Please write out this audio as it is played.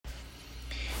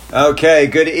Okay,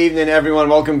 good evening, everyone.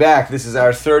 Welcome back. This is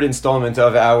our third installment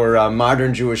of our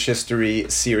Modern Jewish History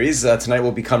series. Tonight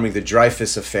we'll be covering the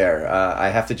Dreyfus Affair.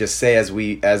 I have to just say, as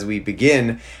we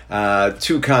begin,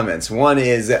 two comments. One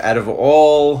is, out of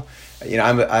all,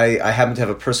 I happen to have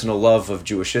a personal love of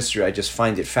Jewish history. I just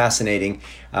find it fascinating.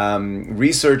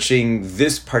 Researching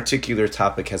this particular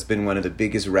topic has been one of the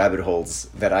biggest rabbit holes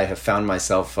that I have found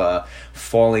myself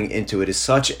falling into. It is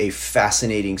such a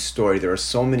fascinating story. There are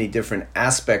so many different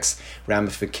aspects,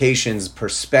 ramifications,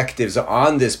 perspectives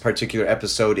on this particular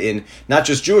episode in not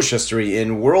just Jewish history,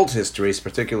 in world histories,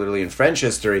 particularly in French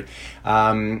history.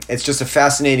 It's just a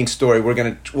fascinating story.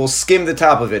 We'll skim the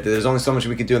top of it. There's only so much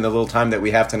we can do in the little time that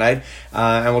we have tonight,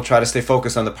 and we'll try to stay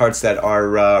focused on the parts that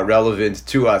are relevant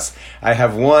to us. I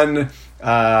have one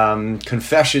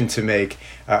confession to make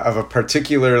of a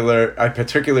particular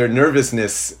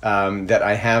nervousness that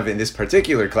I have in this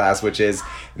particular class, which is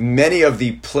all of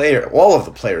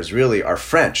the players really are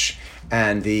French,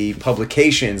 and the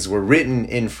publications were written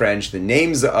in French. The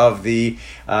names of the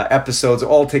episodes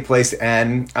all take place,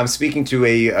 and I'm speaking to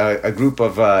a group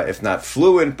of, if not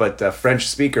fluent, but French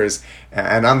speakers,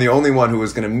 and I'm the only one who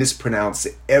was going to mispronounce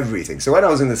everything. So when I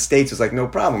was in the States, it was like, no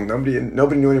problem.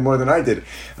 Nobody knew any more than I did.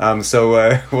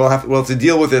 So we'll have to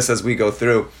deal with this as we go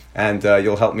through, and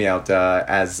you'll help me out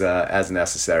as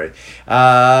necessary.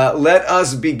 Let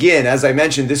us begin. As I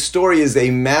mentioned, this story is a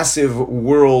massive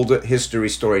world history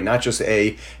story, not just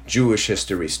a Jewish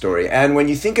history story. And when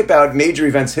you think about major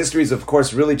events, history is, of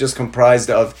course, really just comprised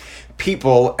of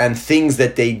people and things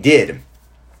that they did.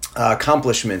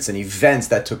 Accomplishments and events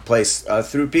that took place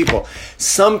through people.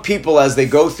 Some people, as they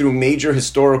go through major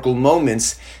historical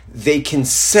moments, they can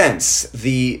sense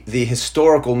the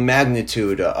historical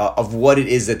magnitude of what it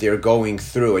is that they're going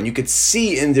through. And you could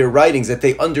see in their writings that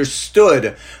they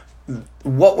understood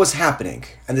what was happening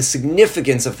and the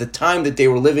significance of the time that they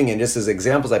were living in. Just as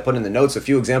examples, I put in the notes a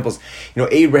few examples.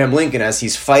 Abraham Lincoln, as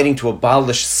he's fighting to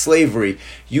abolish slavery,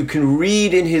 you can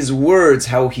read in his words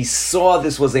how he saw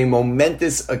this was a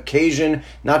momentous occasion,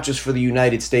 not just for the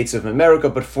United States of America,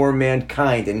 but for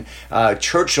mankind. And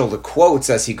Churchill, the quotes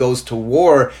as he goes to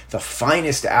war, the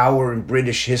finest hour in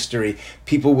British history.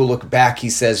 People will look back, he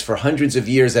says, for hundreds of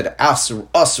years at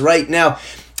us right now.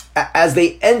 As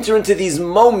they enter into these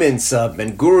moments of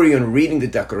Ben-Gurion reading the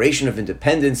Declaration of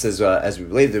Independence as we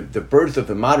relate the birth of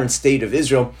the modern state of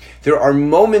Israel, there are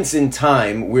moments in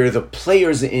time where the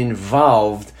players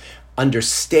involved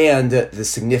understand the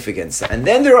significance. And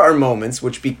then there are moments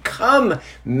which become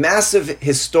massive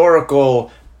historical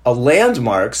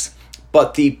landmarks,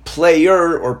 but the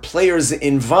player or players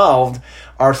involved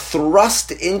are thrust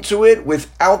into it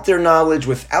without their knowledge,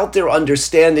 without their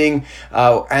understanding,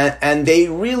 and they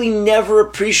really never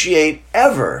appreciate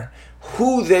ever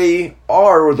who they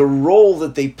are or the role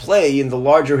that they play in the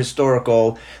larger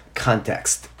historical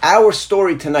context. Our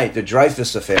story tonight, the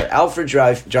Dreyfus Affair, Alfred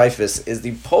Dreyfus, is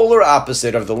the polar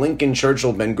opposite of the Lincoln,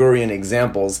 Churchill, Ben-Gurion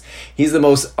examples. He's the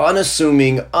most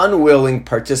unassuming, unwilling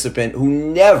participant who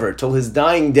never, till his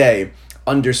dying day,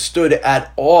 understood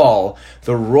at all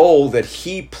the role that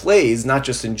he plays, not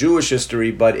just in Jewish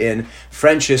history, but in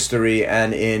French history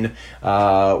and in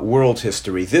world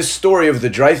history. This story of the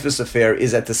Dreyfus Affair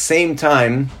is at the same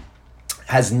time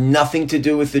has nothing to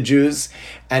do with the Jews,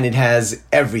 and it has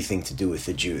everything to do with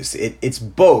the Jews. It's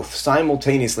both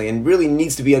simultaneously, and really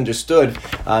needs to be understood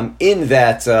in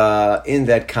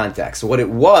that context. So what it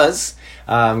was,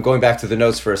 going back to the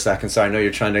notes for a second. Sorry, I know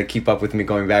you're trying to keep up with me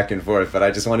going back and forth, but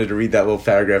I just wanted to read that little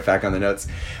paragraph back on the notes.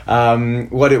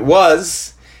 What it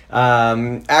was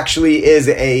actually is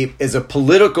a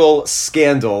political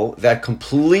scandal that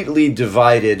completely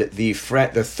divided the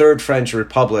Third French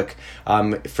Republic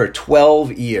for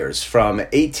 12 years, from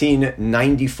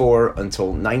 1894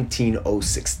 until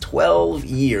 1906. 12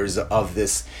 years of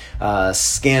this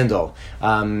scandal,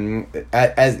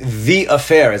 as the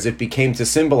affair, as it became to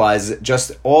symbolize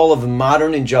just all of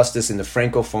modern injustice in the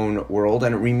Francophone world,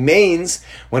 and it remains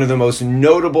one of the most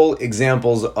notable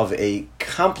examples of a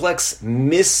complex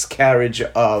miscarriage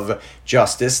of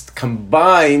justice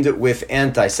combined with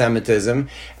anti-Semitism,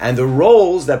 and the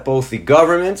roles that both the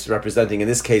government, representing in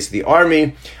this case the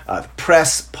army,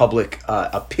 press, public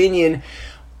opinion,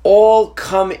 all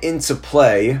come into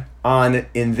play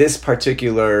in this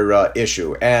particular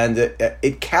issue, and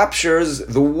it captures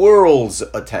the world's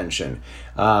attention.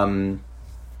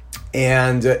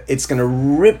 And it's going to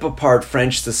rip apart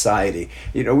French society.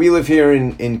 We live here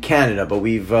in Canada, but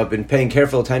we've been paying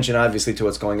careful attention, obviously, to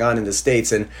what's going on in the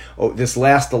States. And this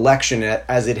last election,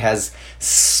 as it has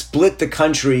split the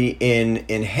country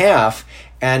in half,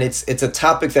 and it's a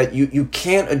topic that you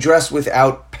can't address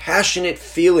without passionate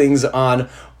feelings on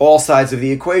all sides of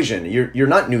the equation. You're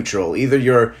not neutral. Either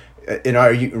you're in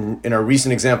our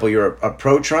recent example, you're a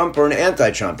pro-Trump or an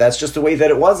anti-Trump. That's just the way that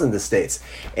it was in the States.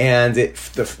 And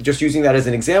just using that as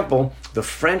an example, the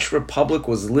French Republic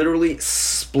was literally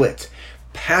split.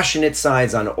 Passionate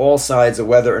sides on all sides of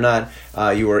whether or not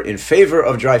you were in favor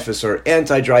of Dreyfus or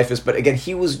anti-Dreyfus. But again,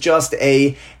 he was just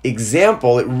a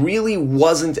example. It really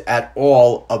wasn't at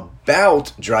all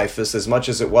about Dreyfus as much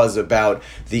as it was about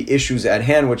the issues at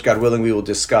hand, which God willing we will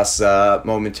discuss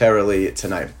momentarily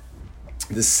tonight.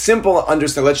 The simple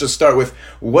understanding, let's just start with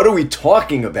what are we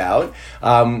talking about?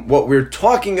 What we're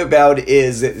talking about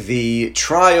is the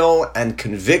trial and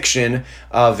conviction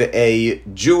of a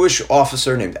Jewish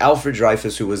officer named Alfred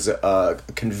Dreyfus, who was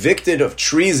convicted of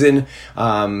treason,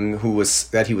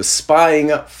 that he was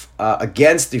spying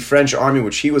against the French army,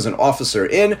 which he was an officer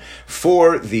in,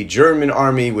 for the German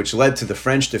army, which led to the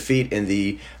French defeat in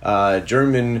the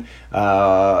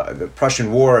the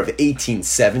Prussian War of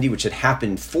 1870, which had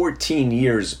happened 14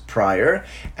 years prior.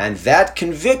 And that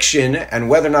conviction, and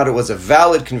whether or not it was a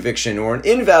valid conviction or an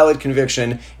invalid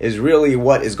conviction, is really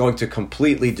what is going to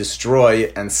completely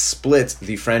destroy and split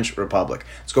the French Republic.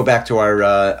 Let's go back to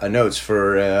our notes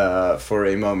for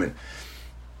a moment.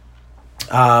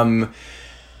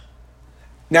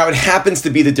 Now, it happens to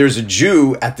be that there's a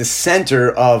Jew at the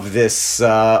center of this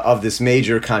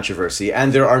major controversy,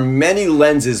 and there are many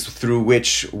lenses through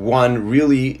which one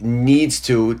really needs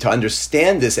to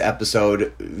understand this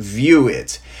episode, view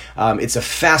it. It's a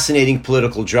fascinating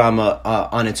political drama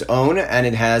on its own, and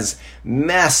it has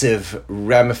massive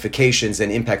ramifications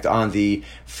and impact on the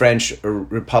French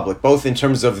Republic, both in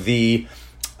terms of the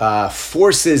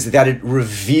forces that it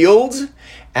revealed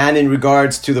and in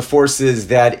regards to the forces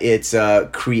that it's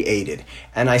created.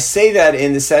 And I say that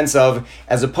in the sense of,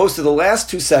 as opposed to the last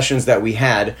two sessions that we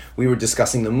had, we were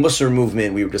discussing the Musar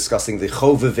movement, we were discussing the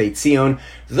Chovevei Tzion.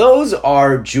 Those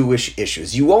are Jewish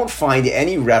issues. You won't find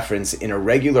any reference in a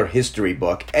regular history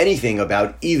book, anything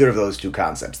about either of those two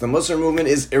concepts. The Musar movement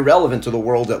is irrelevant to the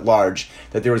world at large,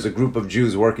 that there was a group of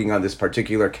Jews working on this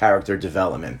particular character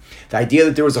development. The idea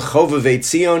that there was a Chovevei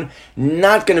Tzion,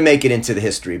 not going to make it into the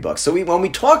history book. So when we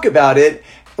talk about it,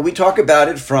 we talk about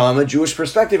it from a Jewish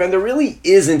perspective, and there really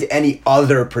isn't any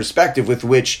other perspective with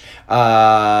which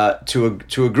to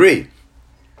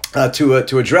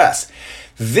address.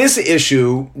 This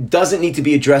issue doesn't need to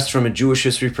be addressed from a Jewish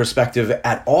history perspective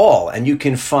at all, and you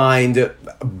can find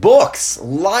books,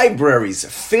 libraries,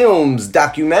 films,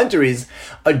 documentaries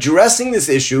addressing this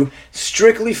issue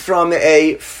strictly from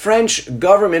a French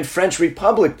government, French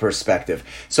Republic perspective.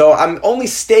 So I'm only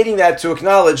stating that to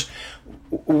acknowledge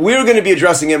we're going to be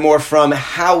addressing it more from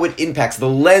how it impacts. The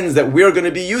lens that we're going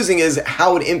to be using is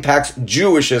how it impacts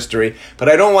Jewish history, but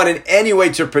I don't want in any way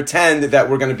to pretend that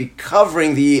we're going to be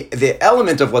covering the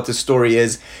element of what the story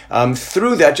is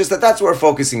through that, just that's what we're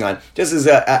focusing on. Just as,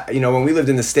 when we lived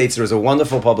in the States, there was a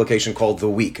wonderful publication called The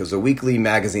Week. It was a weekly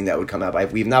magazine that would come out.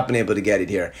 We've not been able to get it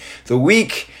here. The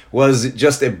Week was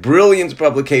just a brilliant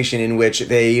publication in which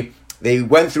they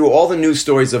went through all the news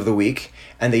stories of the week,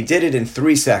 and they did it in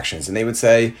 3 sections. And they would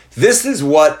say, this is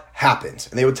what happened.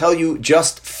 And they would tell you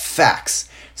just facts.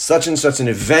 Such and such an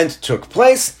event took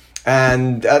place,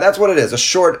 and that's what it is, a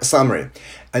short summary.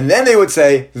 And then they would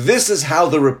say, this is how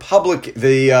the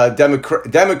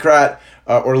Democrat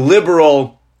or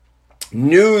liberal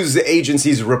news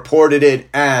agencies reported it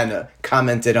and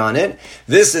commented on it.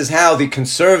 This is how the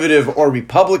conservative or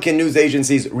Republican news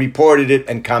agencies reported it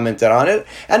and commented on it.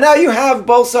 And now you have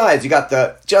both sides. You got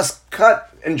the just cut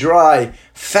and dry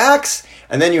facts,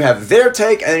 and then you have their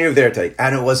take, and then you have their take.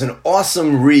 And it was an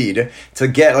awesome read to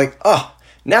get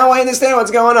now I understand what's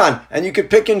going on. And you could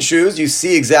pick and choose. You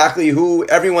see exactly who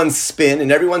everyone's spin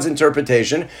and everyone's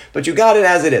interpretation, but you got it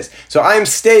as it is. So I'm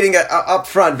stating up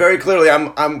front very clearly,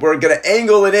 we're going to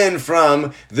angle it in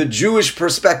from the Jewish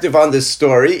perspective on this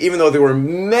story, even though there were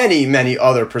many, many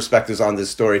other perspectives on this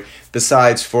story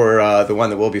besides for the one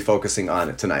that we'll be focusing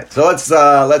on tonight. So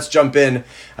let's jump in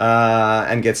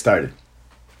and get started.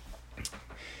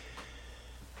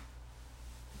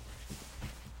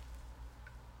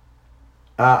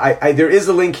 There is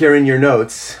a link here in your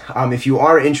notes. If you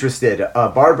are interested,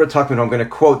 Barbara Tuchman, who I'm going to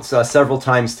quote several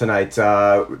times tonight,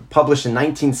 published in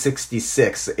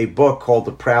 1966 a book called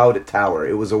The Proud Tower.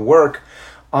 It was a work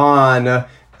on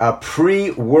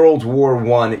pre-World War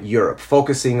I Europe,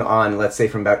 focusing on, let's say,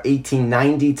 from about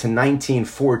 1890 to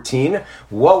 1914.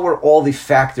 What were all the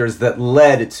factors that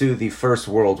led to the First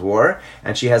World War?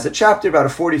 And she has a chapter, about a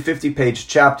 40, 50-page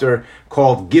chapter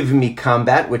called Give Me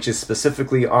Combat, which is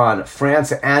specifically on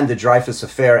France and the Dreyfus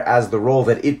Affair as the role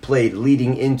that it played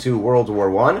leading into World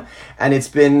War I. And it's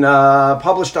been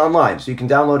published online, so you can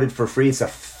download it for free. It's a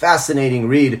fascinating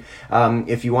read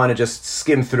if you want to just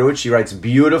skim through it. She writes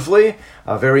beautifully,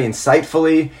 very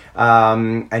insightfully,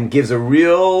 and gives a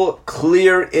real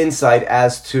clear insight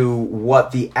as to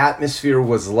what the atmosphere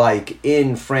was like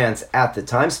in France at the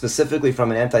time, specifically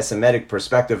from an anti-Semitic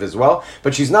perspective as well.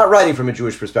 But she's not writing from a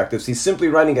Jewish perspective. She's simply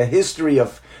writing a history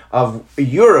of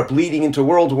Europe leading into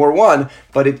World War I,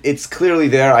 but it's clearly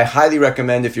there. I highly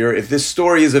recommend if this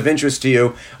story is of interest to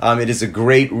you, it is a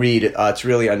great read to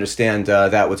really understand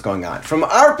that what's going on. From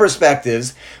our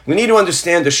perspectives, we need to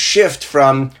understand the shift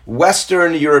from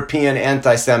Western European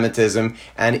anti-Semitism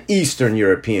and Eastern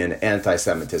European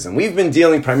anti-Semitism. We've been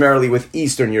dealing primarily with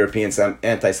Eastern European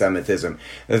anti-Semitism.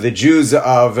 The Jews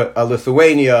of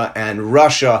Lithuania and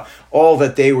Russia, all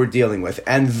that they were dealing with.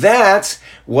 And that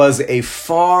was a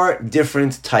far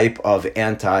different type of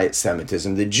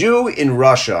anti-Semitism. The Jew in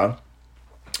Russia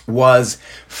was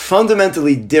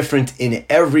fundamentally different in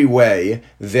every way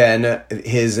than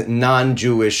his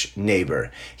non-Jewish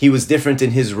neighbor. He was different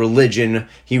in his religion,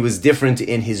 he was different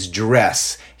in his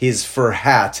dress, his fur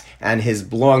hat and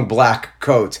his long black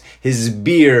coat, his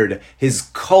beard, his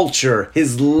culture,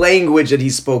 his language that he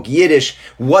spoke, Yiddish,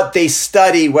 what they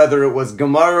studied, whether it was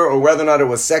Gemara or whether or not it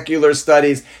was secular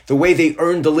studies, the way they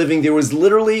earned a living. There was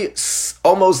literally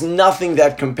almost nothing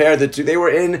that compared the two. They were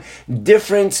in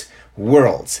different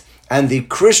worlds. And the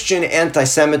Christian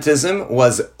anti-Semitism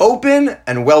was open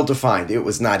and well-defined. It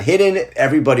was not hidden.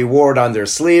 Everybody wore it on their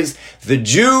sleeves. The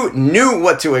Jew knew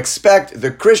what to expect.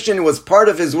 The Christian was part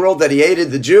of his world that he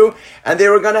hated the Jew, and they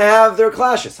were going to have their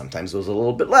clashes. Sometimes it was a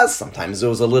little bit less. Sometimes it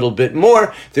was a little bit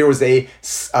more. There was a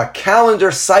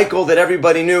calendar cycle that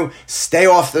everybody knew. Stay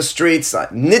off the streets.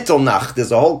 Nittelnacht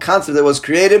is a whole concept that was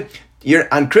created.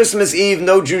 On Christmas Eve,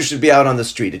 no Jew should be out on the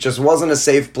street. It just wasn't a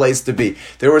safe place to be.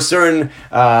 There were certain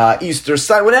Easter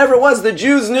signs, whatever it was, the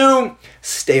Jews knew,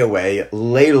 stay away,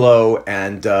 lay low,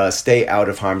 and stay out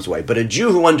of harm's way. But a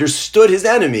Jew who understood his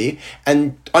enemy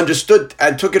and understood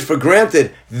and took it for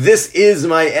granted, this is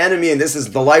my enemy and this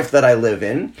is the life that I live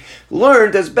in,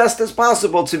 learned as best as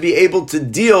possible to be able to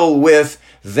deal with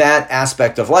that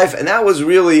aspect of life. And that was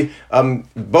really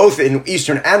both in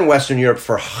Eastern and Western Europe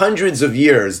for hundreds of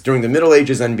years during the Middle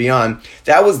Ages and beyond.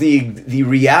 That was the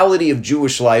reality of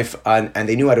Jewish life, and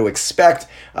they knew how to expect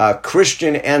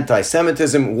Christian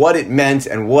anti-Semitism, what it meant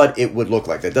and what it would look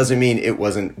like. That doesn't mean it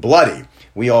wasn't bloody.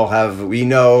 We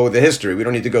know the history. We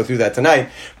don't need to go through that tonight,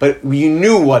 but we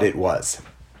knew what it was.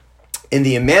 In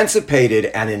the emancipated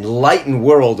and enlightened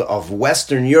world of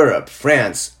Western Europe,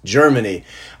 France, Germany,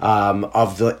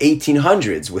 of the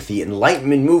 1800s, with the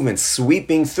Enlightenment movement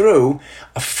sweeping through,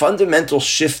 a fundamental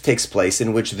shift takes place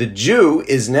in which the Jew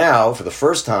is now, for the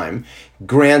first time,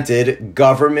 granted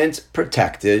government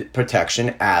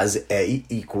protection as a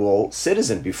equal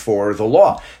citizen before the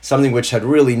law, something which had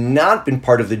really not been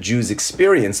part of the Jew's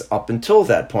experience up until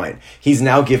that point. He's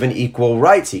now given equal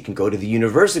rights. He can go to the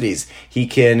universities. He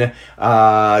can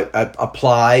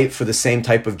apply for the same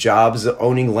type of jobs,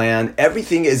 owning land.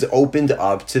 Everything is opened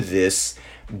up to this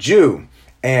Jew.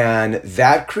 And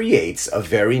that creates a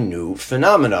very new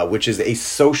phenomena, which is a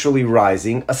socially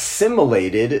rising,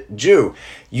 assimilated Jew.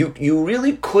 You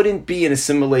really couldn't be an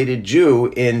assimilated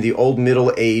Jew in the old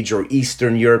Middle Age or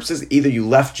Eastern Europe. So either you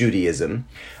left Judaism,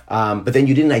 but then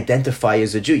you didn't identify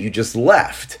as a Jew. You just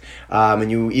left,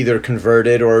 and you either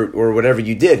converted or whatever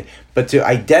you did. But to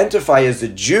identify as a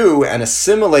Jew and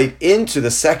assimilate into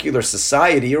the secular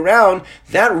society around,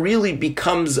 that really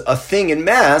becomes a thing in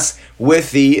mass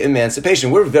with the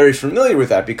emancipation. We're very familiar with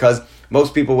that because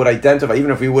most people would identify,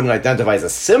 even if we wouldn't identify as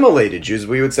assimilated Jews,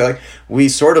 we would say, like, we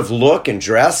sort of look and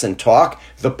dress and talk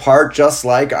the part just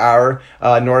like our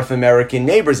North American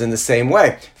neighbors in the same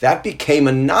way. That became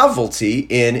a novelty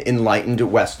in enlightened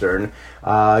Western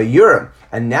Europe.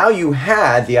 And now you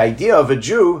had the idea of a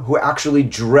Jew who actually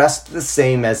dressed the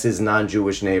same as his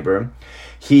non-Jewish neighbor.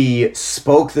 He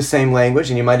spoke the same language,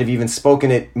 and he might have even spoken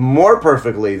it more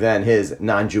perfectly than his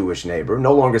non-Jewish neighbor,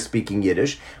 no longer speaking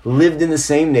Yiddish, lived in the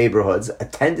same neighborhoods,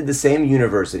 attended the same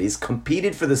universities,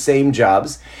 competed for the same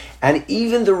jobs, and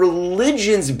even the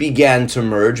religions began to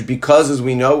merge because, as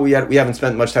we know, we haven't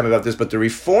spent much time about this, but the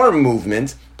Reform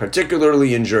movement,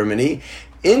 particularly in Germany,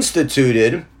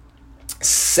 instituted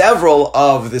several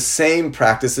of the same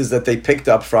practices that they picked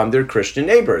up from their Christian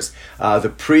neighbors.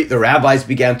 The rabbis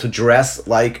began to dress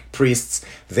like priests.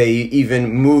 They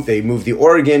moved the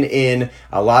organ in.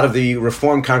 A lot of the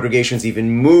Reform congregations even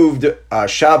moved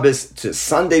Shabbos to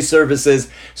Sunday services,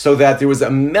 so that there was a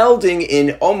melding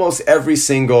in almost every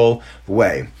single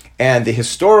way. And the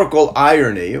historical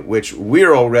irony, which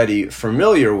we're already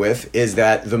familiar with, is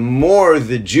that the more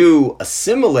the Jew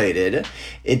assimilated,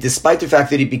 despite the fact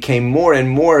that he became more and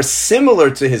more similar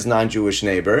to his non-Jewish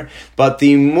neighbor, but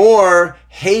the more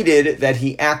hated that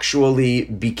he actually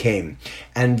became.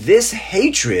 And this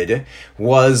hatred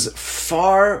was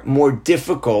far more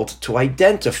difficult to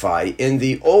identify in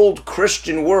the old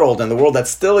Christian world and the world that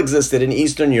still existed in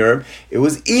Eastern Europe. It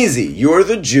was easy. You're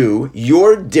the Jew,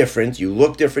 you're different, you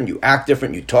look different, you act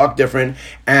different, you talk different,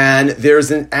 and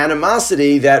there's an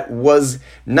animosity that was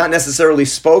not necessarily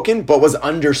spoken, but was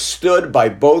understood by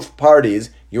both parties.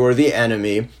 You're the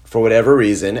enemy for whatever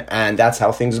reason, and that's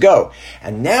how things go.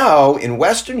 And now, in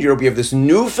Western Europe, we have this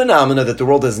new phenomena that the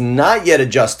world has not yet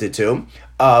adjusted to,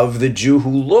 of the Jew who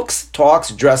looks,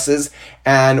 talks, dresses,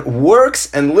 and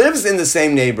works and lives in the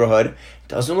same neighborhood,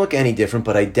 doesn't look any different,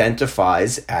 but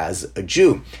identifies as a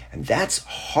Jew. And that's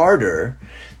harder.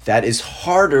 That is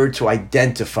harder to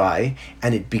identify,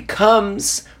 and it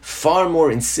becomes far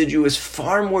more insidious,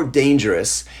 far more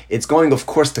dangerous. It's going, of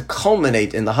course, to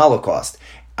culminate in the Holocaust.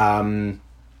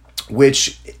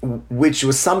 Which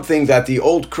was something that the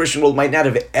old Christian world might not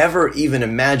have ever even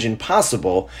imagined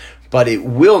possible, but it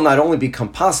will not only become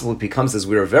possible, it becomes, as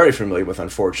we are very familiar with,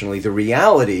 unfortunately, the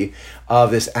reality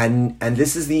of this, and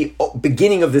this is the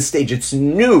beginning of this stage. It's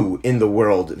new in the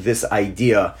world, this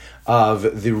idea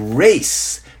of the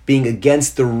race being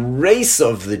against the race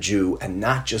of the Jew and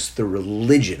not just the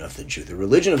religion of the Jew. The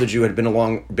religion of the Jew had been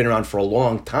around for a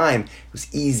long time. It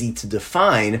was easy to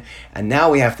define, and now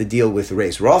we have to deal with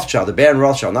race. Rothschild, the Baron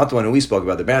Rothschild, not the one who we spoke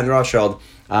about, the Baron Rothschild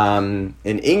in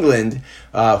England,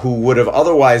 who would have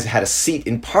otherwise had a seat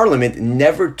in Parliament,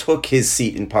 never took his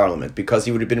seat in Parliament because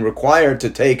he would have been required to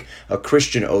take a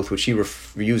Christian oath, which he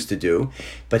refused to do.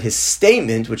 But his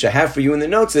statement, which I have for you in the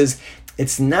notes, is,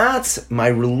 it's not my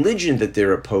religion that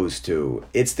they're opposed to.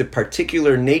 It's the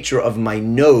particular nature of my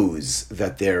nose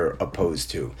that they're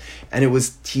opposed to. And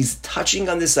he's touching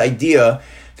on this idea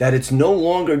that it's no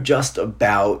longer just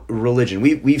about religion.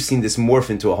 We've seen this morph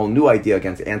into a whole new idea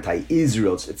against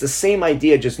anti-Israel. It's the same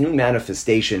idea, just new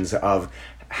manifestations of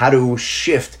how to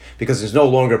shift, because it's no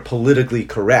longer politically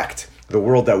correct, the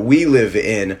world that we live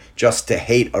in, just to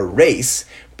hate a race,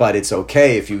 but it's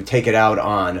okay if you take it out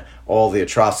on all the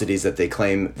atrocities that they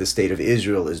claim the state of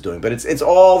Israel is doing. But it's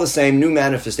all the same new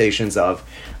manifestations of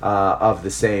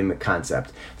the same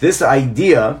concept. This type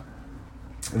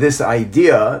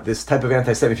of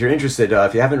anti-Semitism, if you're interested,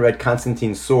 if you haven't read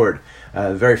Constantine Sword,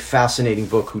 a very fascinating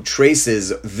book who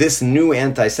traces this new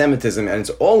anti-Semitism, and it's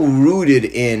all rooted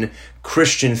in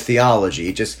Christian theology.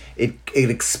 It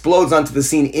explodes onto the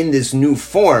scene in this new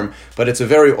form, but it's a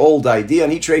very old idea,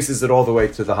 and he traces it all the way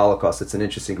to the Holocaust. It's an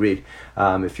interesting read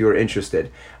if you're interested.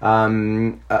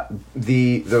 The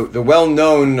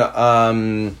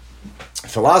well-known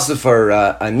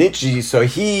philosopher Nietzsche, so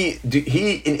he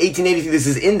in 1883, this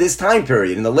is in this time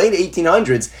period, in the late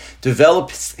 1800s,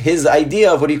 develops his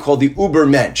idea of what he called the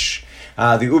Übermensch.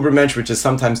 The Übermensch, which is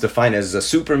sometimes defined as a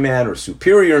superman or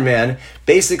superior man,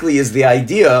 basically is the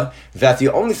idea that the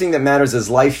only thing that matters is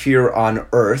life here on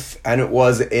earth, and it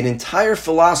was an entire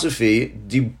philosophy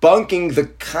debunking the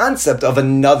concept of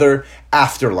another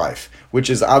afterlife, which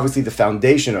is obviously the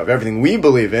foundation of everything we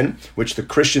believe in, which the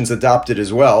Christians adopted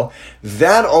as well.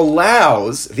 That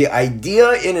allows the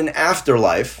idea in an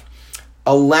afterlife,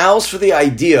 allows for the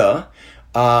idea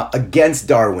against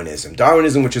Darwinism.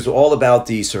 Darwinism, which is all about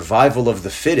the survival of the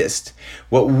fittest.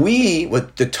 What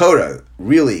the Torah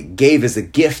really gave as a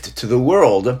gift to the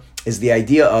world is the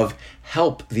idea of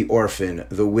help the orphan,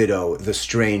 the widow, the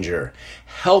stranger.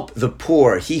 Help the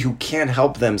poor, he who can't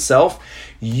help themselves.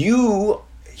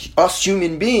 Us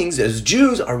human beings as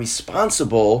Jews are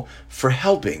responsible for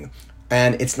helping.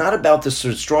 And it's not about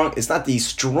it's not the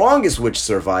strongest which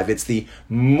survive, it's the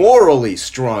morally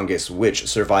strongest which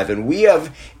survive. And we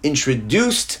have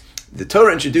the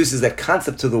Torah introduces that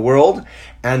concept to the world,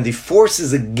 and the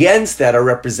forces against that are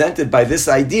represented by this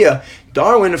idea.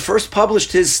 Darwin first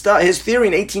published his theory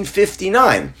in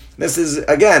 1859. This is,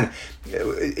 again,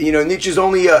 Nietzsche's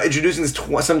only introducing this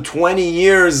some 20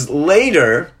 years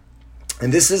later.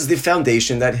 And this is the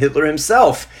foundation that Hitler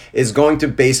himself is going to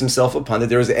base himself upon, that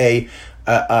there is a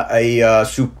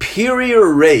superior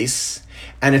race,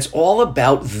 and it's all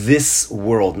about this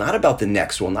world, not about the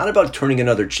next world, not about turning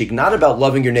another cheek, not about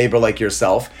loving your neighbor like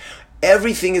yourself.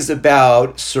 everything is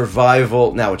about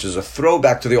survival now, which is a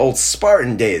throwback to the old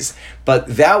Spartan days.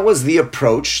 But that was the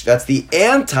approach. That's the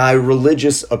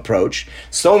anti-religious approach.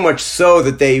 So much so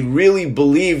that they really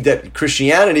believed that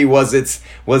Christianity was the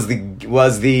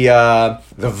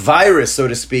virus, so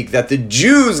to speak, that the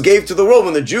Jews gave to the world.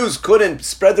 When the Jews couldn't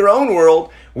spread their own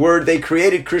word, they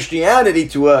created Christianity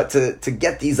to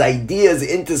get these ideas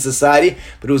into society.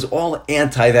 But it was all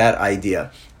anti that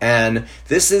idea. And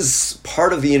this is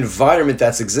part of the environment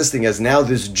that's existing, as now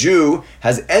this Jew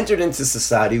has entered into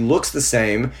society, looks the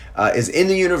same, is in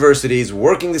the universities,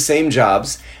 working the same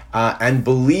jobs, and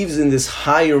believes in this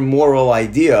higher moral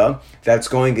idea that's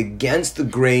going against the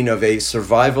grain of a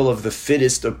survival of the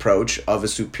fittest approach of a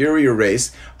superior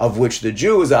race, of which the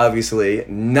Jew is obviously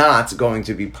not going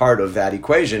to be part of that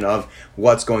equation of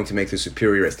what's going to make the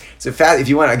superior race. It's a fact, if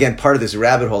you want, again, part of this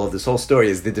rabbit hole of this whole story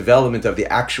is the development of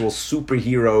the actual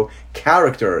superhero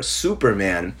character,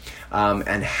 Superman,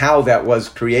 and how that was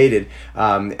created.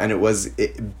 And it was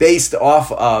based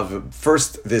off of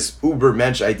first this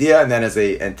Ubermensch idea, and then as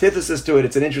a antithesis to it.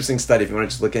 It's an interesting study if you want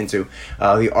to just look into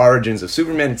the origins of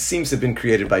Superman. It seems to have been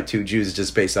created by two Jews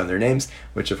just based on their names,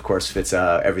 which of course fits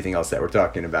everything else that we're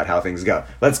talking about, how things go.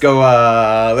 Let's go,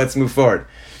 let's move forward.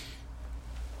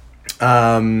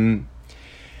 Now,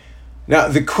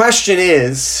 the question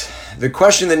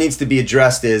that needs to be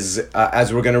addressed is,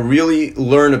 as we're going to really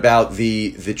learn about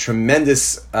the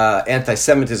tremendous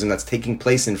anti-Semitism that's taking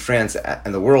place in France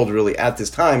and the world really at this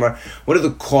time, what are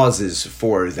the causes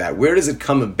for that? Where does it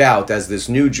come about as this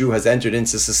new Jew has entered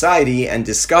into society and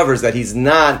discovers that he's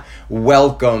not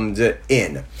welcomed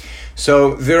in?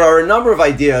 So there are a number of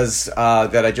ideas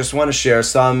that I just want to share,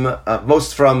 some,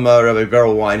 most from Rabbi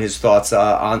Berel Wein, his thoughts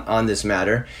on this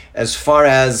matter, as far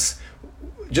as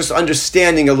just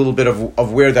understanding a little bit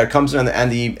of where that comes from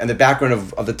and the background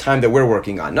of the time that we're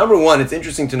working on. Number one, it's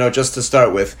interesting to note, just to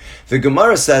start with, the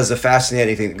Gemara says a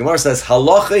fascinating thing. The Gemara says,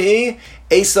 halachahi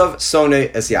Esav sone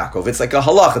es Yaakov. It's like a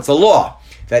halach, it's a law,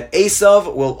 that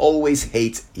Esav will always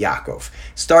hate Yaakov.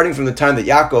 Starting from the time that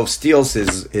Yaakov steals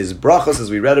his brachos, as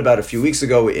we read about a few weeks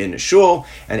ago in Shul,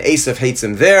 and Esav hates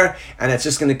him there, and it's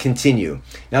just going to continue.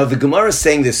 Now, the Gemara is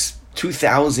saying this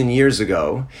 2,000 years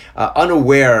ago,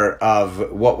 unaware of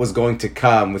what was going to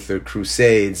come with the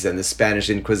Crusades and the Spanish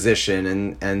Inquisition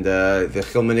and the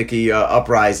Chilmoniki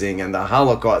uprising and the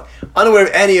Holocaust, unaware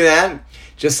of any of that,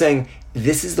 just saying,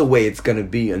 this is the way it's going to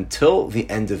be until the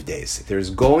end of days. There's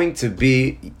going to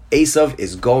be, Esav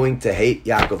is going to hate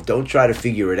Yaakov. Don't try to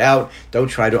figure it out. Don't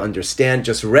try to understand.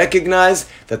 Just recognize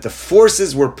that the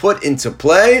forces were put into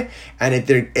play, and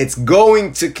it's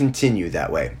going to continue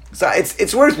that way. So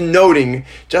it's worth noting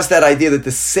just that idea that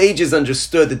the sages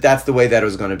understood that that's the way that it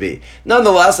was going to be.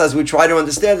 Nonetheless, as we try to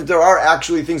understand that there are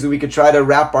actually things that we could try to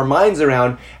wrap our minds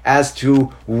around as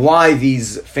to why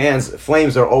these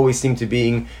flames are always seem to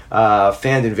being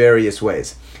fanned in various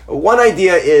ways. One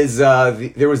idea is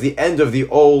there was the end of the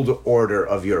old order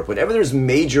of Europe. Whenever there's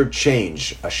major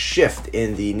change, a shift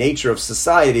in the nature of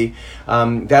society,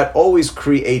 that always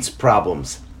creates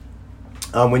problems.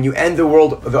 When you end the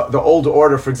old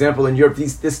order, for example, in Europe,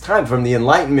 this time from the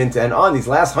Enlightenment and on, these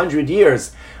last 100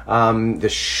 years, the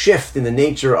shift in the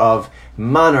nature of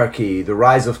monarchy, the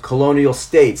rise of colonial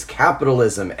states,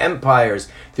 capitalism, empires,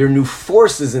 there are new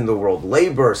forces in the world,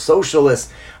 labor,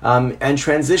 socialists, and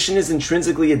transition is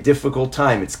intrinsically a difficult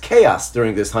time. It's chaos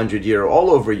during this 100-year all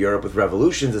over Europe with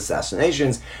revolutions,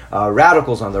 assassinations,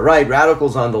 radicals on the right,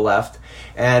 radicals on the left.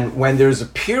 And when there's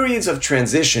periods of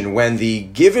transition, when the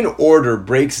given order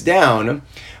breaks down,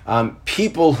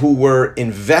 people who were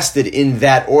invested in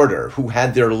that order, who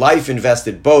had their life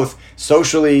invested both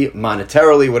socially,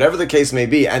 monetarily, whatever the case may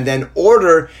be, and then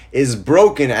order is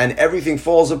broken and everything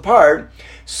falls apart,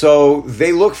 so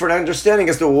they look for an understanding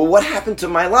as to, well, what happened to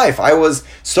my life? I was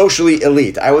socially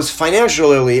elite. I was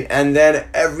financially elite, and then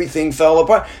everything fell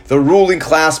apart. The ruling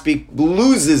class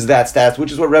loses that status,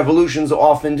 which is what revolutions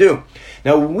often do.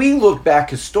 Now, we look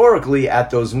back historically at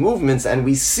those movements, and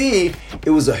we see it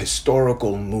was a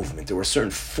historical movement. There were certain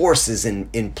forces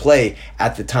in play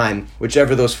at the time,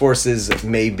 whichever those forces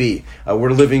may be.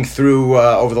 We're living through,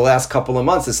 over the last couple of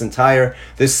months, a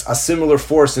similar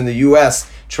force in the U.S.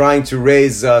 trying to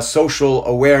raise social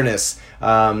awareness,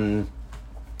 Black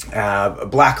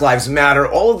Lives Matter,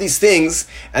 all of these things,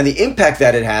 and the impact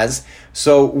that it has.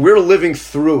 So we're living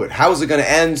through it. How is it going to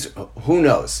end? Who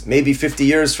knows? Maybe 50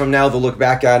 years from now, they'll look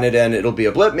back on it and it'll be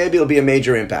a blip. Maybe it'll be a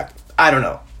major impact. I don't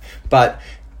know. But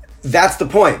that's the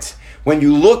point. when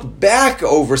you look back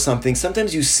over something,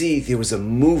 sometimes you see there was a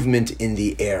movement in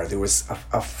the air. There was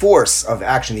a force of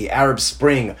action, the Arab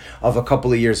Spring of a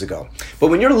couple of years ago. But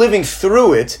when you're living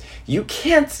through it, you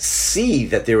can't see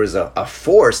that there is a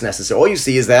force necessarily. All you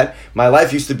see is that my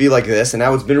life used to be like this and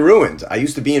now it's been ruined. I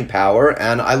used to be in power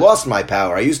and I lost my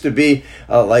power. I used to be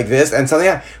like this and something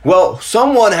happened. Well,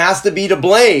 someone has to be to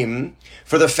blame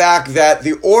for the fact that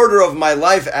the order of my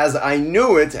life as I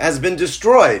knew it has been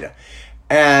destroyed.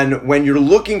 And when you're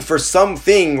looking for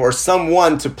something or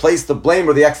someone to place the blame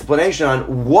or the explanation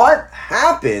on what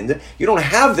happened, you don't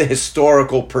have the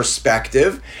historical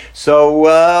perspective.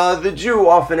 So the Jew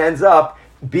often ends up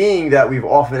being that we've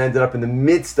often ended up in the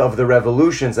midst of the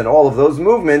revolutions and all of those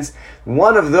movements.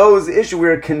 One of those issues,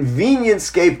 we're a convenient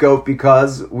scapegoat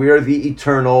because we're the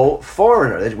eternal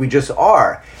foreigner, that we just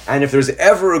are. And if there's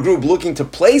ever a group looking to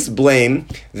place blame,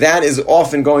 that is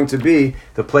often going to be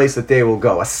the place that they will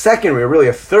go. A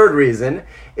third reason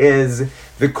is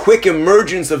the quick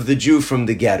emergence of the Jew from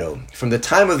the ghetto. From the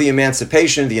time of the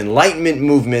emancipation, the Enlightenment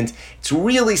movement, it's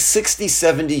really 60,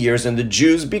 70 years and the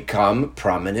Jews become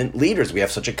prominent leaders. We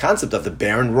have such a concept of the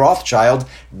Baron Rothschild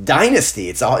dynasty.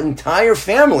 It's an entire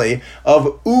family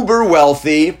of uber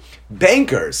wealthy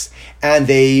bankers, and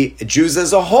Jews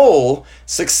as a whole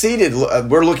succeeded.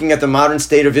 We're looking at the modern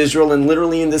state of Israel and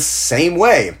literally in the same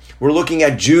way. We're looking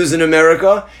at Jews in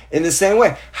America in the same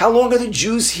way. How long are the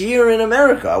Jews here in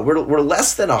America? We're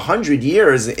less than 100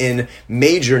 years in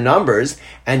major numbers,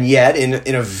 and yet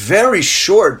in a very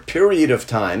short period of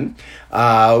time,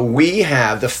 we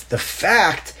have the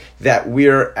fact that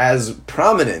we're as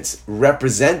prominent,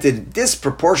 represented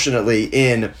disproportionately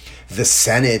in the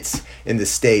Senate, in the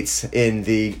states,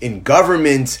 in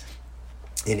government,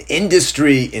 in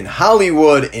industry, in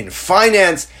Hollywood, in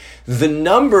finance. The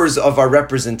numbers of our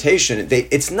representation,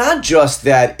 it's not just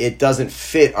that it doesn't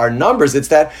fit our numbers, it's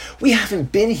that we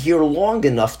haven't been here long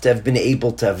enough to have been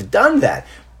able to have done that.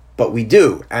 But we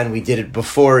do, and we did it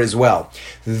before as well.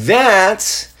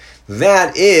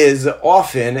 That is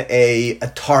often a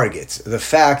target. The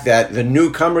fact that the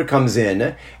newcomer comes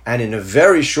in and in a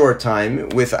very short time,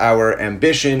 with our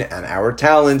ambition and our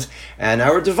talent and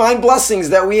our divine blessings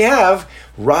that we have,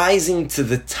 rising to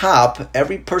the top,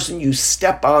 every person you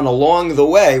step on along the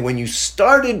way, when you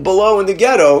started below in the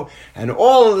ghetto and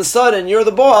all of a sudden you're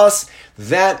the boss,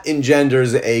 that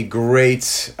engenders a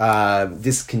great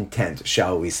discontent,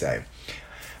 shall we say.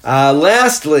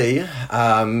 Lastly,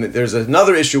 there's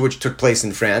another issue which took place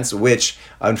in France, which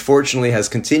unfortunately has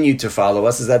continued to follow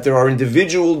us, is that there are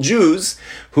individual Jews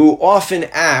who often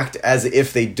act as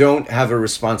if they don't have a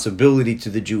responsibility to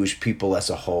the Jewish people as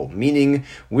a whole. Meaning,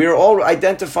 we're all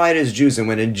identified as Jews, and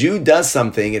when a Jew does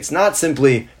something, it's not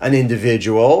simply an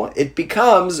individual, it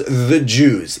becomes the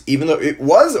Jews, even though it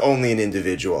was only an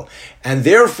individual. And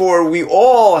therefore, we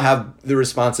all have the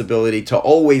responsibility to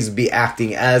always be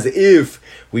acting as if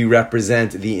we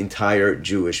represent the entire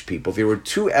Jewish people. There were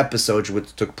 2 episodes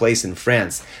which took place in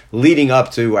France leading up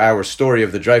to our story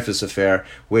of the Dreyfus Affair,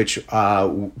 which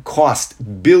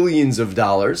cost billions of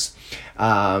dollars,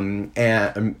 and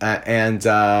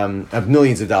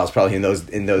millions of dollars probably in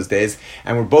those days,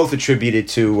 and were both attributed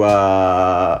to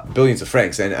billions of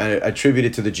francs and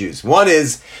attributed to the Jews. One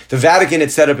is the Vatican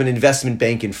had set up an investment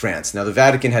bank in France. Now the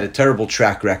Vatican had a terrible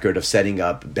track record of setting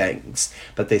up banks,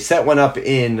 but they set one up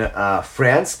in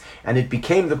France, and it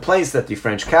became the place that the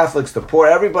French Catholics, the poor,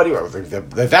 everybody, or the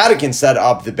Vatican set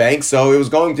up the bank, so it was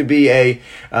going to be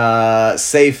a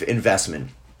safe investment.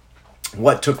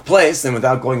 What took place, and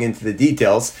without going into the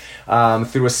details,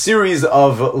 through a series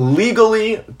of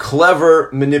legally clever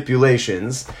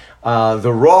manipulations,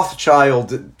 the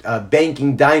Rothschild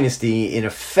banking dynasty, in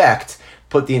effect,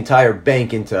 put the entire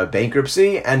bank into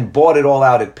bankruptcy and bought it all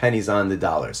out at pennies on the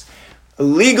dollars.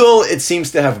 Legal, it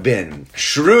seems to have been.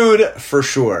 Shrewd, for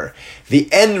sure.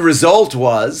 The end result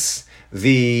was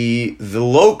the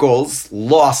locals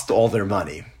lost all their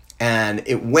money. And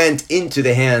it went into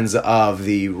the hands of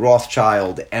the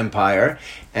Rothschild empire.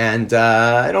 And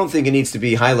I don't think it needs to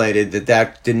be highlighted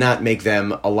that did not make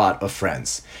them a lot of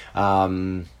friends.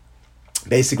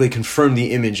 Basically confirmed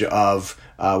the image of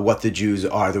what the Jews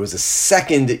are. There was a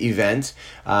second event,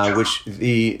 which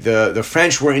the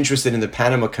French were interested in the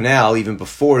Panama Canal even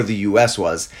before the U.S.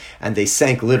 was, and they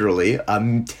sank literally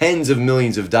tens of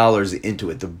millions of dollars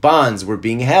into it. The bonds were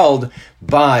being held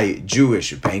by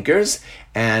Jewish bankers,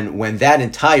 and when that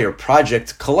entire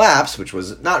project collapsed, which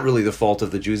was not really the fault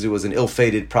of the Jews, it was an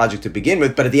ill-fated project to begin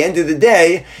with, but at the end of the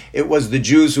day, it was the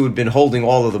Jews who had been holding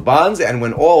all of the bonds, and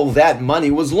when all that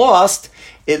money was lost,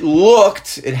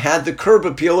 it had the curb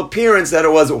appeal appearance that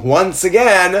it was once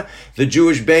again the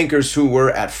Jewish bankers who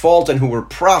were at fault and who were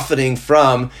profiting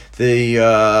from the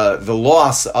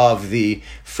loss of the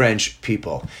French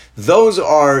people. Those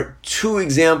are two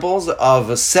examples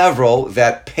of several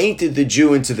that painted the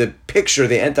Jew into the picture,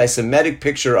 the anti-Semitic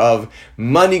picture of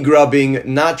money-grubbing,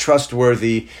 not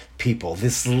trustworthy people.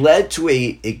 This led to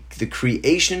the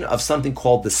creation of something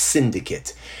called the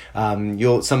syndicate.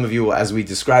 Some of you, as we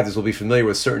described this, will be familiar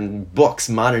with certain books,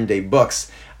 modern-day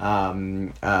books,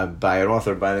 by an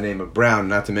author by the name of Brown,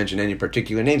 not to mention any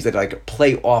particular names, that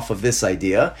play off of this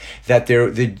idea that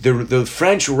the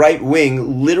French right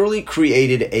wing literally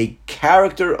created a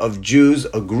character of Jews,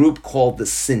 a group called the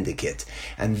Syndicate.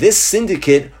 And this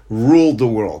syndicate ruled the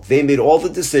world. They made all the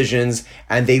decisions,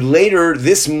 and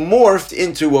this morphed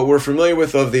into what we're familiar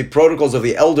with of the protocols of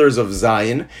the Elders of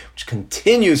Zion, which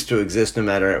continues to exist no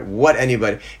matter what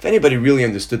if anybody really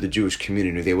understood the Jewish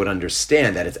community, they would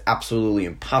understand that it's absolutely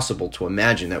impossible to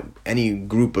imagine that any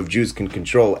group of Jews can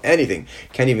control anything,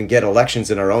 can't even get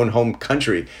elections in our own home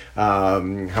country.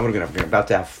 We're about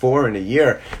to have 4 in a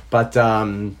year,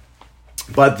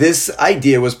 But this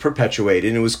idea was perpetuated,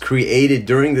 and it was created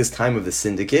during this time of the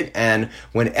syndicate, and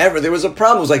whenever there was a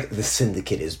problem, it was like, the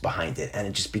syndicate is behind it, and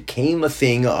it just became a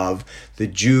thing of the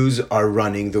Jews are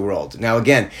running the world. Now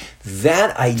again,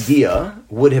 that idea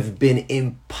would have been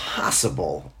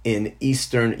impossible in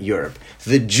Eastern Europe.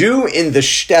 The Jew in the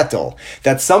shtetl,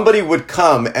 that somebody would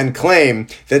come and claim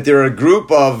that there are a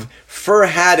group of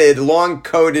fur-hatted,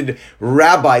 long-coated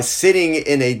rabbis sitting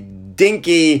in a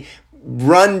dinky,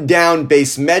 run-down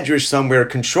base medrash somewhere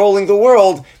controlling the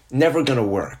world, never going to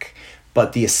work.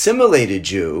 But the assimilated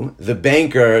Jew, the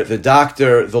banker, the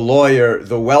doctor, the lawyer,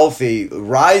 the wealthy,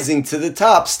 rising to the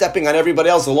top, stepping on everybody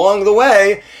else along the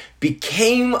way,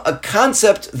 became a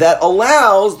concept that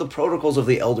allows the protocols of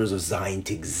the Elders of Zion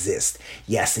to exist.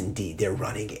 Yes, indeed, they're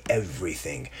running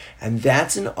everything. And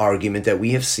that's an argument that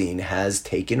we have seen has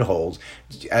taken hold.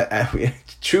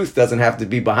 Truth doesn't have to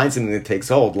be behind something that takes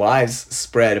hold. Lies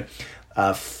spread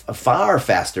far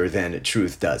faster than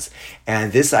truth does.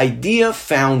 And this idea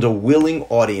found a willing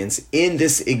audience in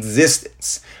this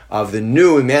existence of the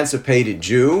new emancipated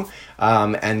Jew,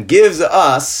 and gives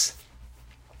us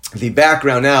the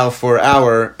background now for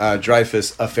our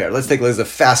Dreyfus affair. Let's take a look. It's a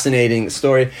fascinating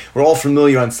story. We're all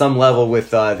familiar on some level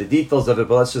with the details of it,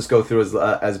 but let's just go through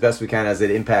as best we can as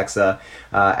it impacts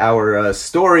our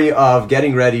story of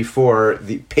getting ready for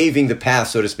paving the path,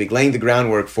 so to speak, laying the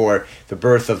groundwork for the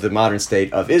birth of the modern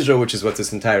state of Israel, which is what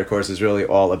this entire course is really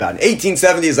all about. In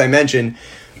 1870, as I mentioned,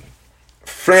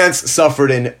 France suffered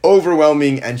an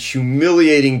overwhelming and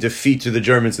humiliating defeat to the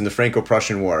Germans in the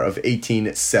Franco-Prussian War of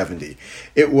 1870.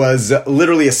 It was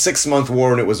literally a 6-month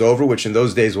war when it was over, which in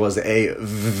those days was a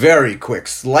very quick,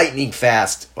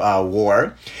 lightning-fast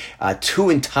war. 2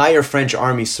 entire French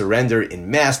armies surrendered in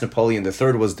mass. Napoleon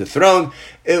III was dethroned.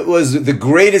 It was the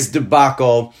greatest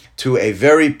debacle to a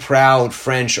very proud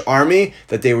French army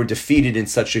that they were defeated in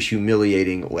such a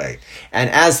humiliating way. And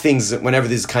whenever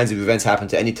these kinds of events happen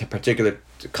to any particular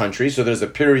country, so there's a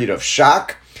period of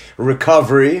shock,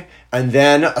 recovery, and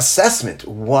then assessment.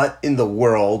 What in the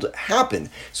world happened?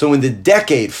 So in the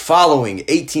decade following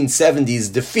 1870's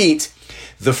defeat,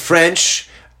 the French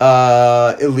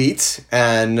elite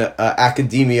and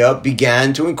academia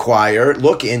began to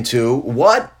look into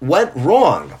what went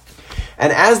wrong.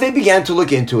 And as they began to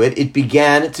look into it, it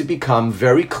began to become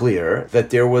very clear that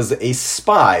there was a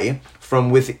spy from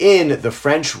within the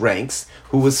French ranks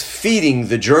who was feeding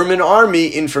the German army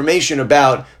information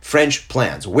about French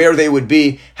plans, where they would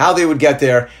be, how they would get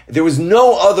there. There was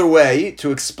no other way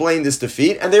to explain this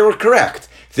defeat, and they were correct.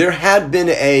 There had been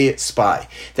a spy.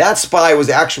 That spy was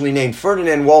actually named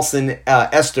Ferdinand Walsin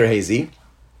Esterhazy,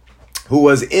 who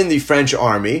was in the French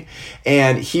army,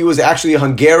 and he was actually a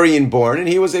Hungarian-born, and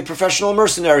he was a professional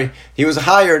mercenary. He was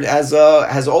hired, as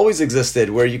has always existed,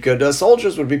 where you could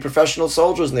soldiers would be professional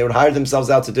soldiers, and they would hire themselves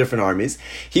out to different armies.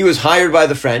 He was hired by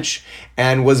the French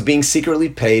and was being secretly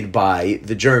paid by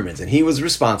the Germans, and he was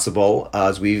responsible,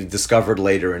 as we've discovered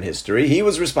later in history, he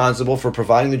was responsible for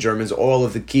providing the Germans all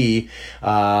of the key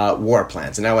war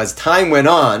plans. And now, as time went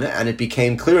on, and it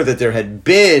became clear that there had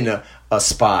been a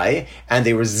spy, and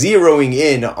they were zeroing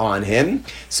in on him,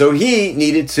 so he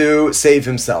needed to save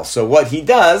himself. So what he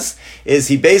does is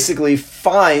he basically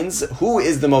finds who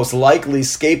is the most likely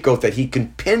scapegoat that he can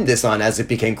pin this on, as it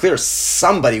became clear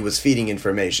somebody was feeding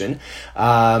information,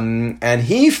 and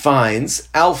he finds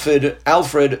Alfred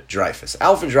Dreyfus.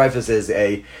 Alfred Dreyfus is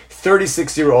a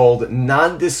 36-year-old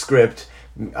nondescript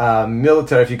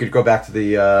military, if you could go back to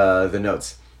the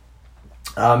notes,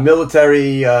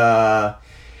 military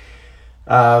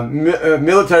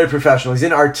military professional. He's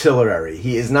in artillery.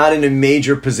 He is not in a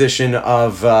major position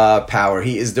of power.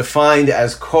 He is defined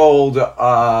as cold,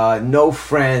 no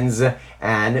friends,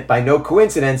 and by no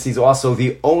coincidence, he's also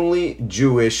the only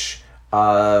Jewish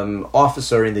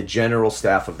officer in the general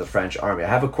staff of the French army. I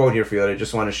have a quote here for you that I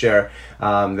just want to share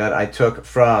that I took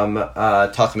from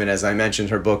Tuchman, as I mentioned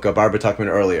her book, Barbara Tuchman,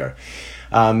 earlier.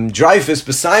 Dreyfus,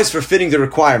 besides fulfilling the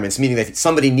requirements, meaning that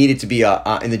somebody needed to be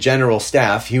in the general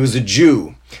staff, he was a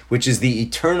Jew, which is the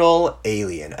eternal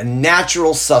alien, a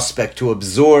natural suspect to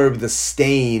absorb the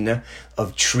stain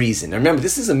of treason. Now remember,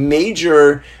 this is a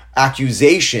major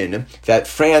accusation that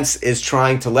France is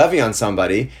trying to levy on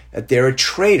somebody, that they're a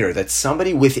traitor, that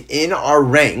somebody within our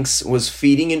ranks was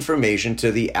feeding information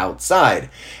to the outside.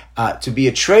 To be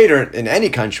a traitor in any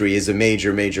country is a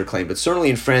major, major claim, but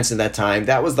certainly in France in that time,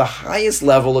 that was the highest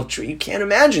level of you can't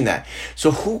imagine that.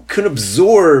 So who could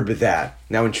absorb that?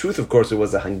 Now, in truth, of course, it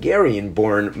was a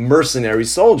Hungarian-born mercenary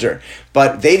soldier,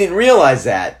 but they didn't realize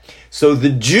that. So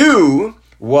the Jew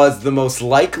was the most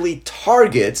likely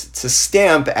target to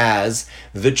stamp as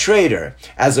the traitor.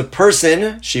 As a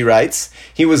person, she writes,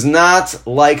 he was not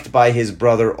liked by his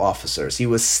brother officers. He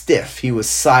was stiff, he was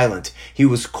silent, he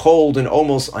was cold and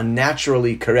almost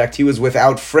unnaturally correct. He was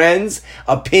without friends,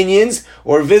 opinions,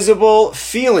 or visible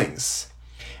feelings.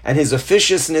 And his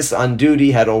officiousness on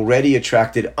duty had already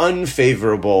attracted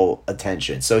unfavorable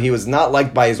attention. So he was not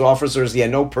liked by his officers. He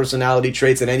had no personality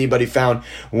traits that anybody found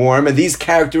warm. And these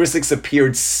characteristics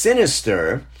appeared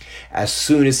sinister as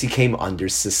soon as he came under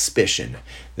suspicion.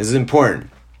 This is important.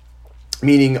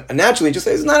 Meaning, naturally, just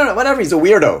say, no, whatever, he's a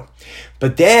weirdo.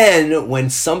 But then,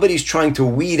 when somebody's trying to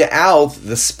weed out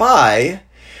the spy,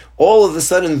 all of a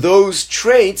sudden, those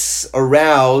traits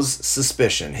arouse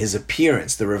suspicion. His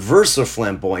appearance, the reverse of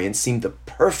flamboyant, seemed the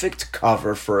perfect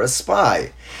cover for a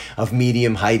spy. Of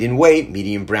medium height and weight,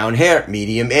 medium brown hair,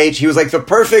 medium age. He was like the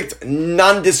perfect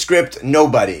nondescript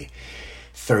nobody.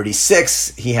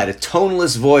 36, he had a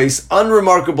toneless voice,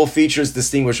 unremarkable features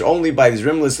distinguished only by his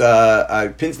rimless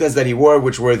pince nez that he wore,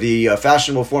 which were the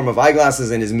fashionable form of eyeglasses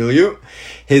in his milieu.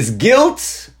 His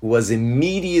guilt was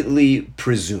immediately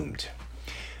presumed.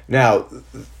 Now,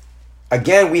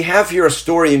 again, we have here a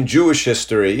story in Jewish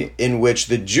history in which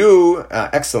the Jew,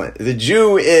 the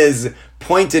Jew is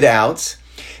pointed out.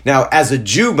 Now, as a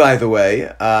Jew, by the way,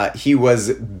 he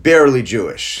was barely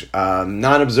Jewish,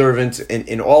 non-observant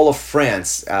in all of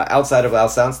France. Outside of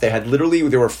Alsace,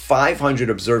 there were 500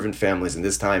 observant families in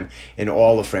this time in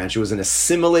all of France. It was an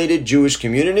assimilated Jewish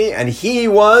community, and he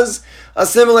was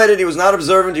assimilated. He was not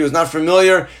observant. He was not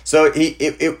familiar. So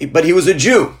but he was a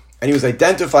Jew. And he was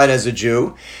identified as a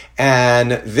Jew,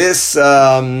 and this.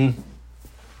 So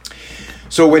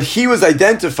when he is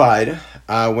identified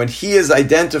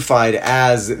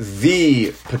as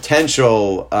the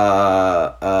potential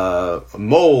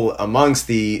mole amongst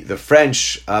the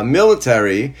French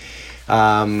military,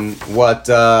 just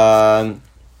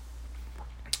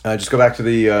go back to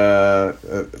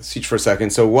the speech for a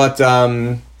second. So what?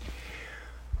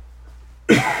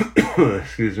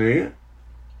 Excuse me.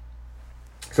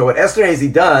 So what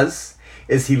Esterhazy does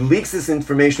is he leaks this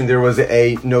information. There was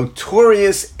a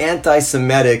notorious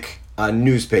anti-Semitic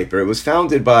newspaper. It was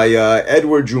founded by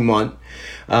Edward Drumont.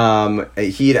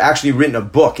 He had actually written a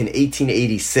book in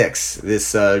 1886,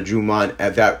 this Drumont,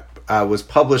 that was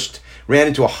published, ran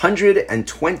into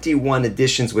 121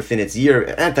 editions within its year,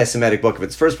 an anti-Semitic book of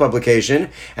its first publication,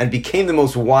 and became the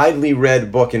most widely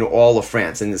read book in all of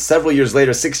France. And several years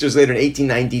later, 6 years later, in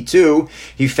 1892,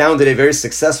 he founded a very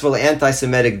successful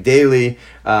anti-Semitic daily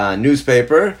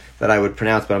newspaper that I would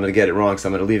pronounce, but I'm going to get it wrong, so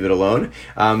I'm going to leave it alone.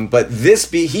 But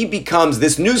this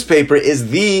newspaper is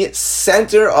the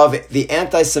center of the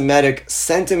anti-Semitic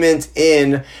sentiment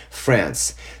in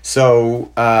France.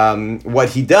 So what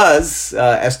he does,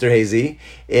 Esterhazy,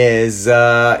 is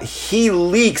he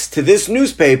leaks to this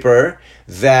newspaper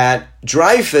that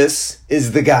Dreyfus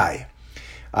is the guy.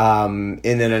 In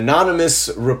an anonymous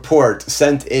report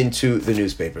sent into the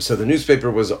newspaper. So the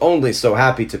newspaper was only so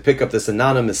happy to pick up this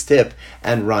anonymous tip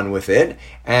and run with it.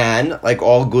 And like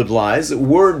all good lies,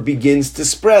 word begins to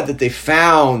spread that they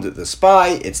found the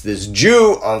spy. It's this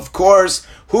Jew, of course.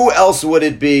 Who else would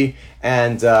it be?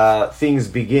 And things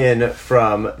begin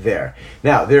from there.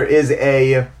 Now, there is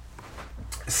a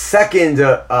second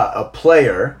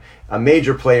player, a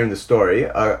major player in the story,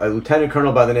 a lieutenant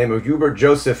colonel by the name of Hubert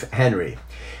Joseph Henry.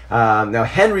 Now,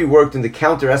 Henry worked in the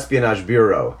Counter-Espionage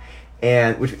Bureau,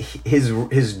 and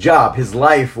his job, his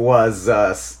life was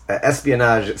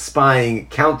espionage, spying,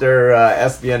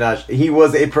 counter-espionage. He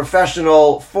was a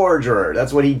professional forger.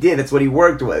 That's what he did. That's what he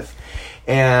worked with.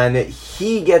 and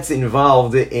he gets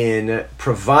involved in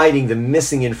providing the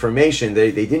missing information. They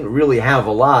didn't really have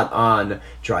a lot on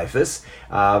Dreyfus,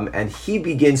 and he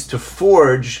begins to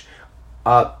forge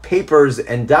papers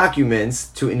and documents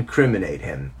to incriminate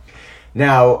him.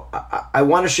 Now, I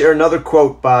want to share another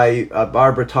quote by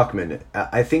Barbara Tuchman.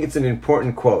 I think it's an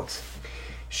important quote.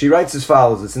 She writes as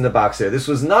follows, it's in the box there. "This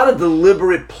was not a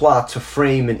deliberate plot to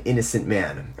frame an innocent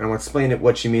man." And I'll explain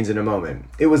what she means in a moment.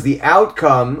 "It was the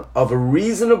outcome of a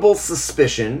reasonable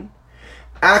suspicion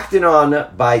acted on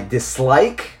by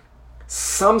dislike,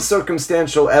 some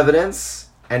circumstantial evidence,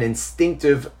 and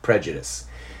instinctive prejudice."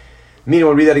 Meaning,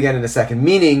 we'll read that again in a second.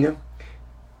 Meaning,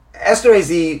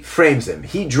 Esterhazy frames him.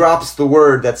 He drops the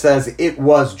word that says it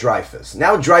was Dreyfus.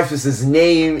 Now Dreyfus's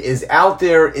name is out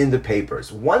there in the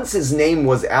papers. Once his name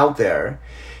was out there,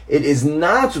 it is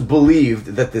not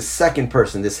believed that this second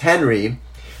person, this Henry,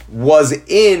 was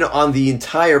in on the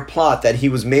entire plot, that he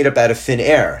was made up out of thin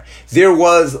air. There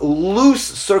was loose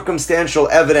circumstantial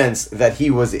evidence that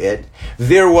he was it.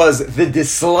 There was the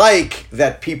dislike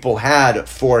that people had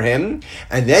for him.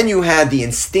 And then you had the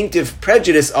instinctive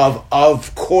prejudice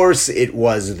of course it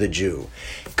was the Jew.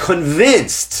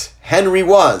 Convinced Henry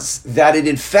was that it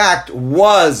in fact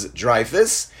was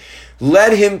Dreyfus,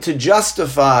 led him to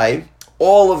justify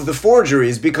all of the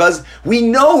forgeries, because we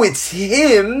know it's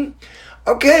him.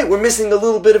 Okay, we're missing a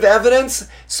little bit of evidence,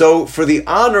 so for the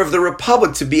honor of the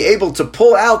Republic to be able to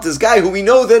pull out this guy who we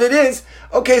know that it is,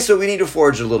 okay, so we need to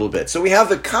forge a little bit. So we have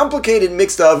the complicated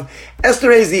mix of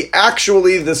Esterhazy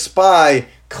actually the spy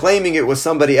claiming it was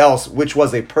somebody else, which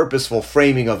was a purposeful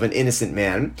framing of an innocent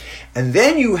man, and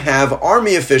then you have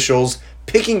army officials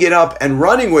picking it up and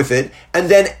running with it, and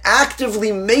then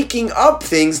actively making up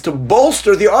things to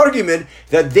bolster the argument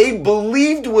that they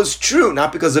believed was true,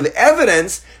 not because of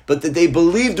evidence, but that they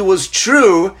believed was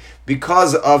true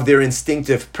because of their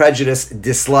instinctive prejudice,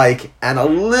 dislike, and a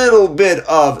little bit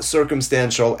of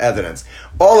circumstantial evidence.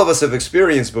 All of us have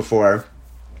experienced before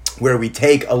where we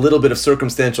take a little bit of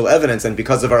circumstantial evidence and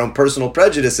because of our own personal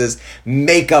prejudices,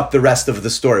 make up the rest of the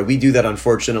story. We do that,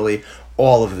 unfortunately,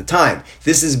 all of the time.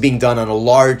 This is being done on a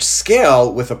large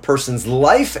scale with a person's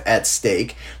life at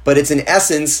stake, but it's in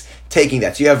essence taking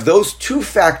that. So you have those two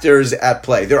factors at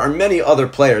play. There are many other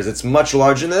players. It's much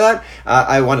larger than that.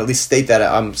 I want to at least state that.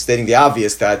 I'm stating the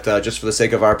obvious, that just for the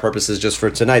sake of our purposes, just for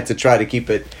tonight, to try to keep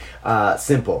it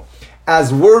simple.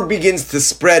 As word begins to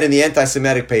spread in the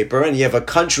anti-Semitic paper, and you have a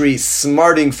country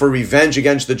smarting for revenge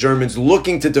against the Germans,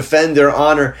 looking to defend their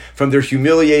honor from their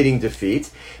humiliating defeat,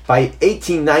 by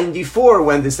 1894,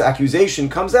 when this accusation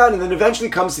comes out, and then eventually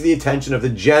comes to the attention of the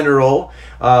general,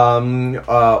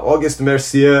 Auguste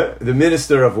Mercier, the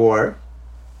Minister of War,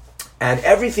 and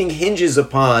everything hinges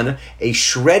upon a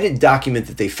shredded document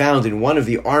that they found in one of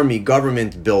the army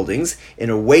government buildings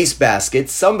in a wastebasket.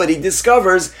 Somebody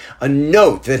discovers a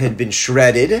note that had been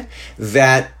shredded,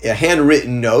 a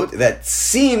handwritten note that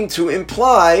seemed to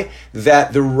imply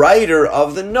that the writer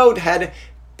of the note had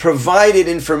provided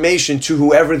information to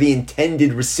whoever the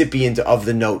intended recipient of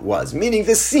the note was. Meaning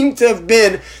this seemed to have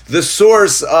been the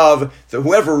source of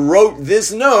whoever wrote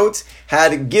this note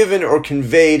had given or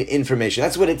conveyed information.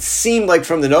 That's what it seemed like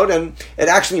from the note, and it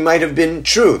actually might have been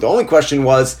true. The only question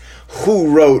was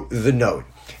who wrote the note.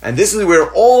 And this is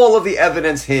where all of the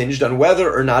evidence hinged on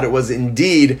whether or not it was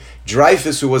indeed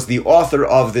Dreyfus who was the author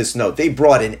of this note. They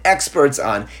brought in experts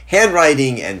on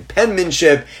handwriting and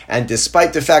penmanship, and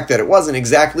despite the fact that it wasn't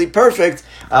exactly perfect,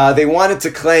 they wanted to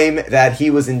claim that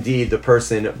he was indeed the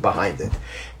person behind it.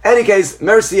 In any case,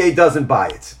 Mercier doesn't buy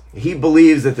it. He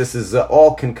believes that this is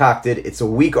all concocted, it's a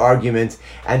weak argument,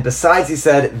 and besides, he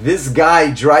said, this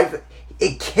guy, Dreyfus,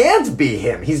 it can't be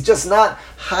him. He's just not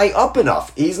high up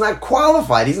enough. He's not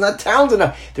qualified. He's not talented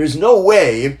enough. There's no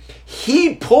way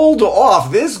he pulled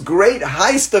off this great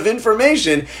heist of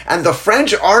information and the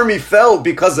French army fell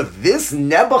because of this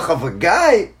nebuch of a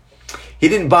guy. He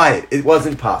didn't buy it. It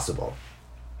wasn't possible.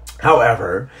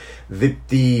 However,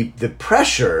 the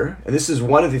pressure, and this is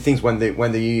one of the things when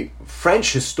the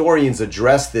French historians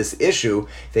address this issue,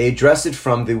 they address it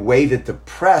from the way that the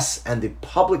press and the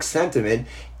public sentiment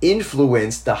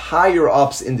influenced the higher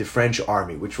ups in the French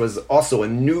army, which was also a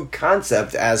new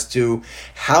concept as to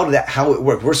how it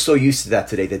worked. We're so used to that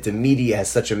today, that the media has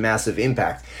such a massive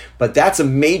impact. But that's a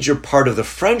major part of the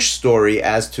French story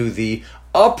as to the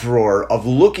uproar of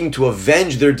looking to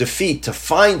avenge their defeat, to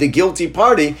find the guilty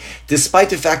party,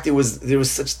 despite the fact there was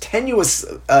such tenuous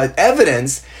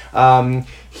evidence.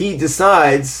 He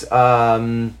decides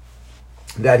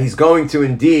that he's going to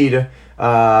indeed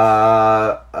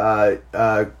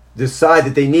decide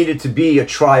that they needed to be a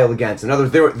trial against. In other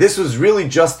words, this was really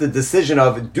just the decision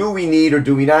of, do we need or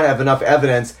do we not have enough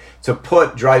evidence to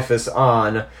put Dreyfus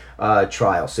on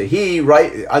trial? So he,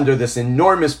 right under this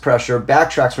enormous pressure,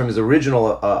 backtracks from his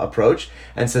original approach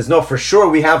and says, no, for sure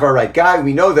we have our right guy.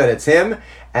 We know that it's him.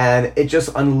 And it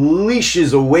just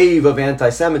unleashes a wave of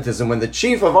anti-Semitism when the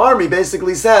chief of army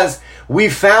basically says, we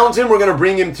found him, we're going to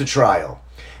bring him to trial.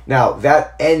 Now,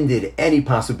 that ended any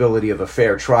possibility of a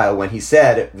fair trial when he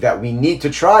said that we need to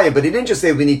try him, but he didn't just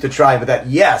say we need to try him, but that,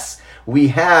 yes, we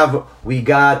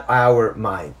got our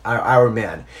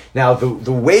man. Now,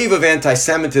 the wave of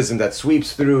anti-Semitism that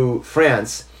sweeps through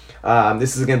France,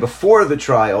 this is again before the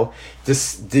trial,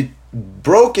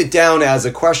 broke it down as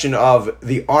a question of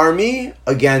the army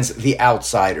against the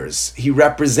outsiders. He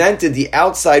represented the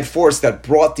outside force that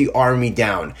brought the army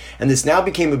down. And this now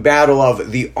became a battle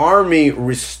of the army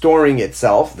restoring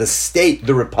itself, the state,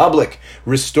 the republic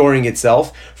restoring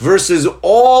itself, versus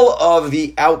all of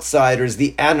the outsiders,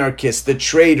 the anarchists, the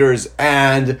traitors,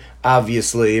 and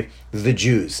obviously the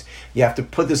Jews. You have to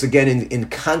put this again in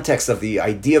context of the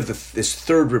idea of this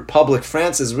Third Republic.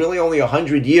 France is really only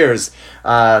 100 years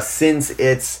since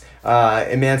its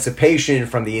emancipation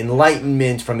from the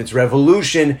Enlightenment, from its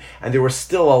revolution, and there were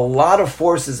still a lot of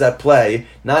forces at play.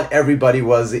 Not everybody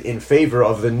was in favor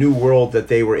of the new world that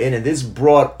they were in, and this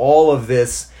brought all of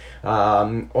this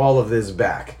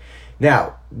back.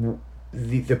 Now,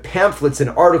 the pamphlets and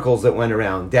articles that went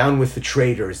around, down with the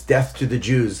traitors, death to the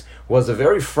Jews, was a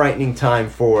very frightening time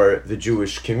for the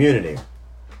Jewish community.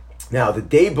 Now, the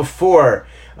day before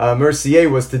Mercier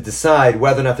was to decide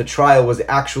whether or not the trial was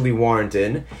actually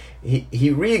warranted, he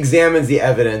re-examines the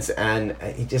evidence, and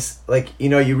he just,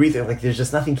 you read it, there's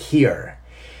just nothing here.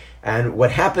 And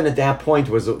what happened at that point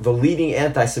was the leading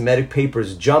anti-Semitic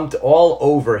papers jumped all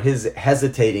over his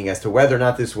hesitating as to whether or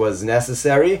not this was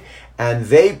necessary, and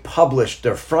they published,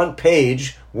 their front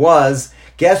page was,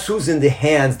 guess who's in the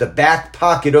hands, the back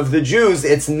pocket of the Jews?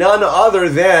 It's none other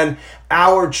than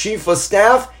our chief of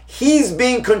staff. He's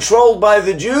being controlled by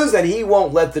the Jews, and he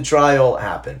won't let the trial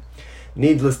happen.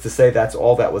 Needless to say, that's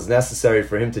all that was necessary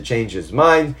for him to change his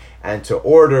mind and to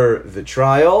order the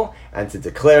trial and to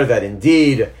declare that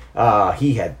indeed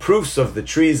he had proofs of the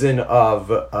treason of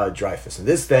Dreyfus. And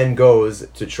this then goes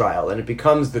to trial, and it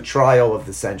becomes the trial of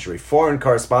the century. Foreign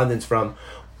correspondents from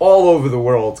all over the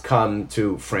world come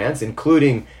to France,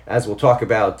 including, as we'll talk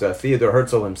about, Theodor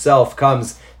Herzl himself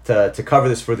comes to cover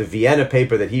this for the Vienna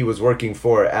paper that he was working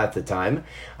for at the time.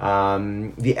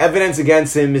 The evidence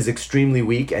against him is extremely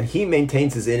weak, and he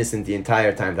maintains his innocence the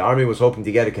entire time. The army was hoping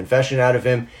to get a confession out of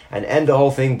him and end the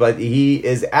whole thing, but he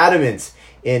is adamant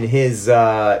in his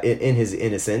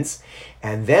innocence.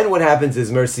 And then what happens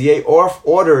is Mercier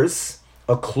orders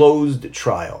a closed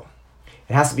trial.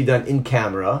 It has to be done in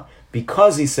camera,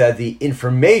 because he said the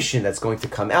information that's going to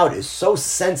come out is so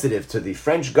sensitive to the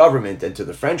French government and to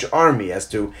the French army as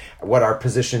to what our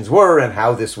positions were and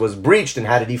how this was breached and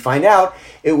how did he find out,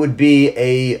 it would be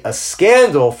a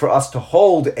scandal for us to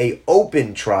hold an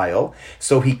open trial.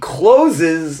 So he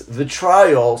closes the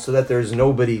trial so that there's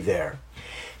nobody there.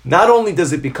 Not only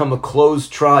does it become a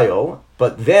closed trial,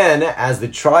 but then as the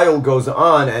trial goes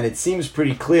on and it seems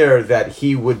pretty clear that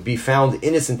he would be found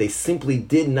innocent, they simply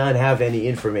did not have any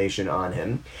information on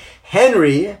him.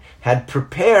 Henry had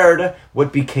prepared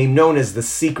what became known as the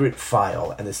secret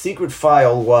file. And the secret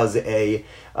file was an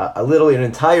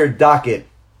entire docket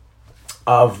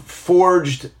of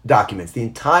forged documents. The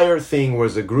entire thing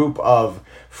was a group of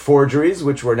forgeries,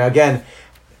 which were, now again,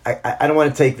 I don't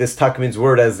want to take this Tuckman's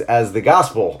word as the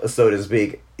gospel, so to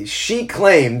speak. She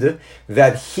claimed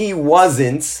that he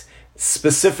wasn't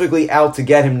specifically out to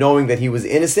get him, knowing that he was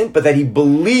innocent, but that he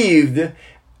believed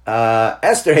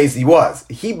Esterhazy was.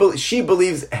 She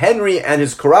believes Henry and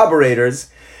his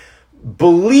corroborators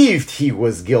believed he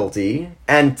was guilty,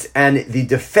 and the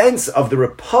defense of the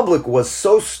Republic was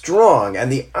so strong,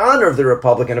 and the honor of the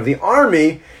Republic and of the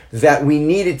army, that we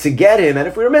needed to get him. And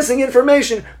if we were missing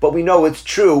information, but we know it's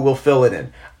true, we'll fill it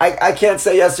in. I can't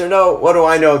say yes or no. What do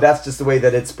I know? That's just the way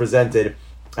that it's presented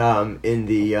in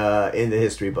the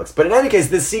history books. But in any case,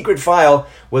 this secret file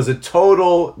was a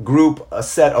total group, a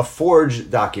set of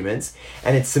forged documents,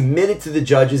 and it's submitted to the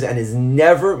judges and is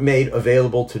never made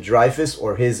available to Dreyfus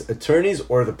or his attorneys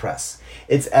or the press.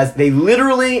 It's as they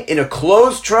literally, in a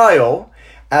closed trial,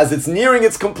 as it's nearing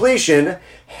its completion,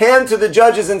 hand to the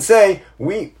judges and say,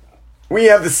 we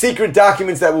have the secret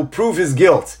documents that will prove his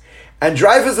guilt. And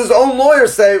Dreyfus's own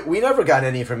lawyers say, we never got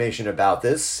any information about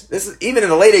this. This is even in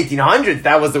the late 1800s.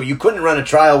 That was you couldn't run a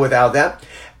trial without that.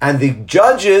 And the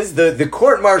judges, the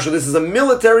court martial, this is a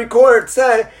military court,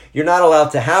 say you're not allowed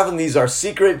to have them. These are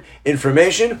secret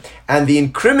information. And the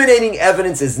incriminating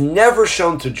evidence is never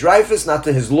shown to Dreyfus, not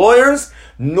to his lawyers,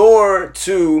 nor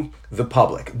to the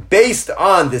public. Based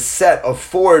on this set of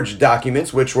forged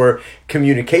documents, which were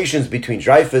communications between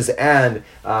Dreyfus and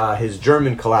his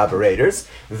German collaborators,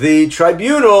 the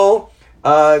tribunal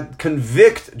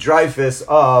convict Dreyfus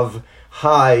of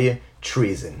high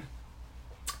treason.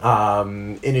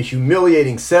 In a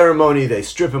humiliating ceremony, they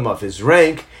strip him of his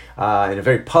rank. In a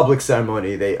very public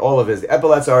ceremony, all of his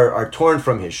epaulets are torn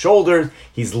from his shoulders.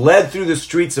 He's led through the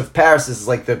streets of Paris. This is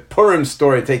like the Purim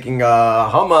story, taking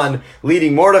Haman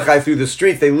leading Mordechai through the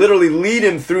streets. They literally lead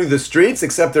him through the streets,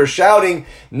 except they're shouting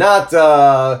not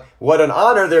what an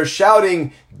honor. They're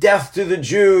shouting death to the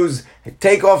Jews,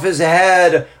 take off his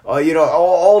head,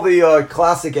 all the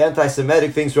classic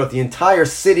anti-Semitic things throughout the entire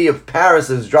city of Paris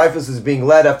as Dreyfus is being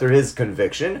led after his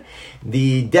conviction.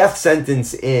 The death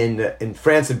sentence in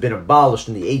France had been abolished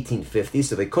in the 1850s,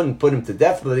 so they couldn't put him to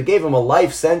death, but they gave him a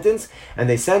life sentence, and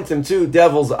they sent him to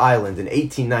Devil's Island in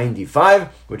 1895,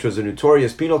 which was a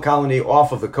notorious penal colony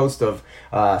off of the coast of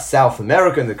South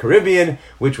America in the Caribbean,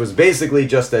 which was basically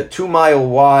just a 2-mile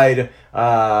wide,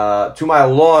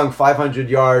 2-mile long,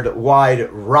 500-yard wide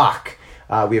rock.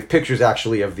 We have pictures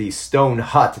actually of the stone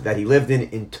hut that he lived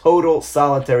in total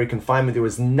solitary confinement. There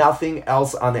was nothing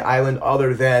else on the island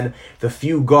other than the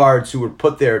few guards who were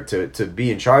put there to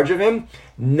be in charge of him.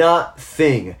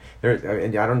 Nothing.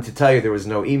 And I don't need to tell you, there was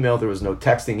no email, there was no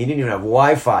texting. He didn't even have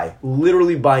Wi-Fi.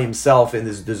 Literally by himself in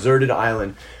this deserted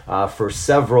island for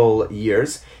several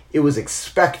years. It was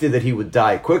expected that he would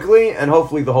die quickly, and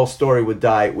hopefully the whole story would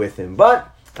die with him. But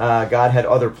God had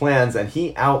other plans, and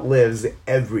he outlives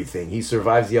everything. He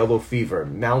survives yellow fever,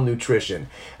 malnutrition,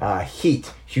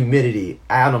 heat, humidity,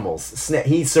 animals.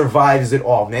 He survives it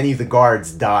all. Many of the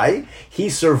guards die. He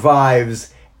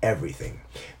survives everything.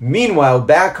 Meanwhile,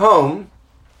 back home,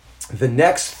 the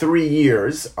next 3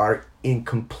 years are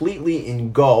completely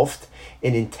engulfed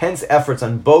in intense efforts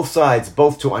on both sides,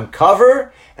 both to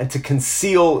uncover and to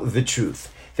conceal the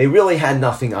truth. They really had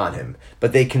nothing on him,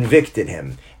 but they convicted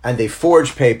him, and they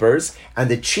forged papers, and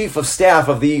the chief of staff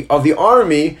of the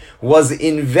army was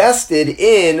invested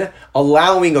in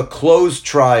allowing a closed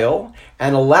trial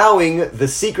and allowing the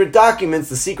secret documents,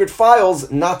 the secret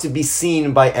files, not to be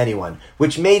seen by anyone,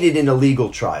 which made it an illegal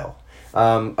trial.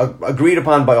 Agreed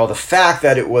upon by all. The fact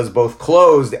that it was both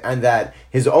closed and that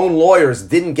his own lawyers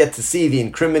didn't get to see the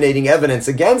incriminating evidence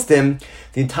against him,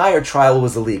 the entire trial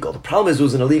was illegal. The problem is it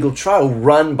was an illegal trial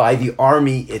run by the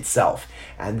army itself.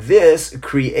 And this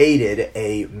created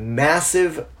a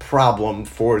massive problem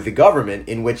for the government,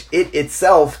 in which it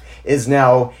itself is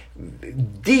now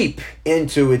deep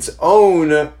into its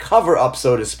own cover-up,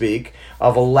 so to speak,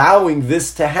 of allowing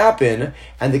this to happen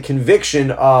and the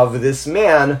conviction of this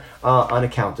man on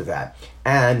account of that.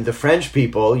 And the French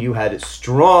people, you had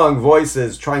strong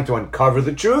voices trying to uncover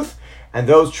the truth and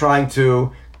those trying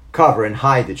to cover and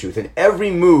hide the truth. And every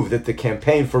move that the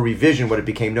campaign for revision, what it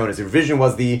became known as revision,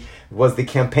 was the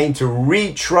campaign to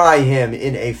retry him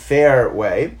in a fair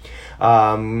way.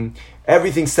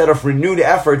 Everything set off renewed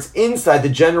efforts inside the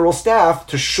general staff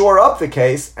to shore up the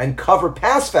case and cover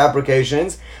past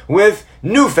fabrications with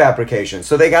new fabrications.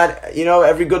 So they got,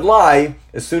 every good lie,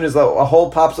 as soon as a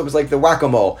hole pops up, it's like the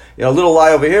whack-a-mole. A little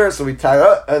lie over here, so we tie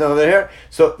it and over here.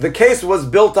 So the case was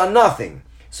built on nothing.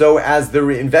 So as the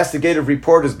investigative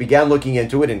reporters began looking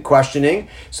into it and questioning,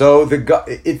 so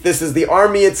this is the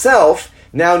army itself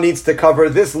now needs to cover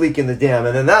this leak in the dam,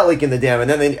 and then that leak in the dam, and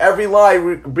then every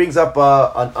lie brings up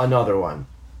another one.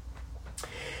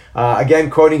 Again,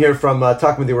 quoting here from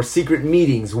Tuckman, there were secret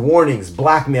meetings, warnings,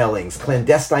 blackmailings,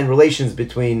 clandestine relations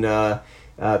between I'm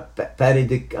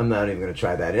not even going to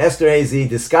try that, and Esterhazy,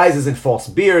 disguises in false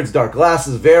beards, dark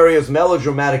glasses, various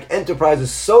melodramatic enterprises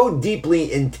so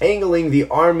deeply entangling the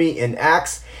army in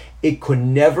acts it could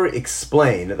never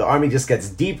explain. The army just gets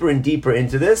deeper and deeper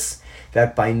into this,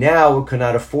 that by now it could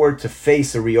not afford to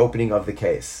face a reopening of the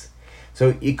case.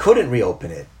 So you couldn't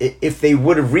reopen it. If they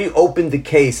would have reopened the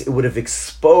case, it would have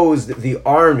exposed the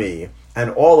army and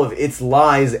all of its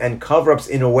lies and cover-ups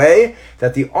in a way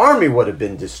that the army would have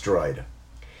been destroyed.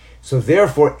 So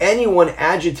therefore, anyone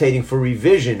agitating for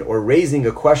revision or raising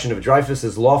a question of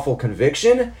Dreyfus's lawful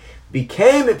conviction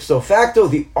became ipso facto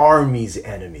the army's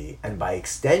enemy, and by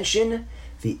extension,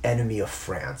 the enemy of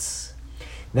France.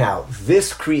 Now,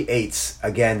 this creates,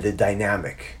 again, the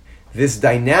dynamic. This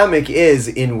dynamic is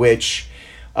in which,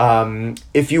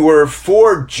 if you were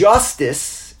for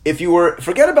justice,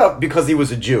 forget about because he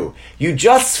was a Jew, you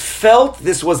just felt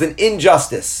this was an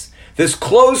injustice. This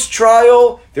closed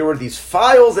trial, there were these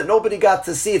files that nobody got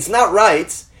to see. It's not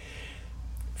right.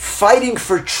 Fighting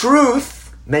for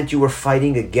truth meant you were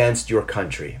fighting against your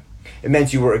country. It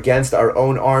meant you were against our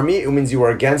own army. It means you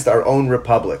were against our own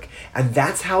republic. And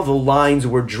that's how the lines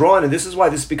were drawn. And this is why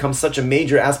this becomes such a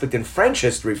major aspect in French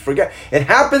history. Forget, it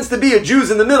happens to be a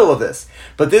Jews in the middle of this.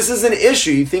 But this is an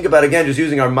issue. You think about, again, just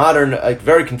using our modern,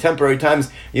 very contemporary times,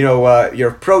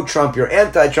 you're pro-Trump, you're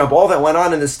anti-Trump, all that went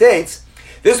on in the States.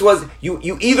 This was, you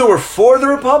either were for the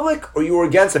republic or you were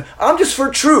against it. I'm just for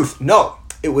truth. No,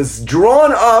 it was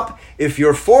drawn up, if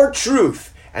you're for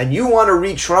truth and you want a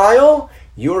retrial,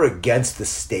 you're against the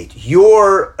state.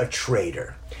 You're a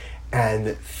traitor.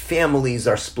 And families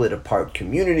are split apart.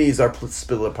 Communities are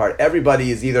split apart.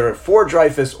 Everybody is either for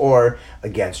Dreyfus or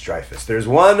against Dreyfus. There's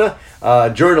one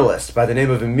journalist by the name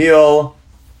of Emile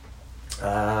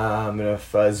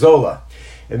Zola.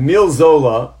 Emile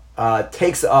Zola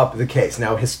takes up the case.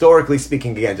 Now, historically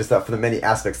speaking, again, just for the many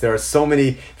aspects, there are so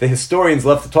many, the historians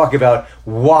love to talk about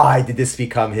why did this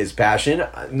become his passion.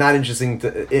 Not interesting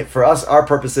for us, our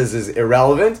purposes is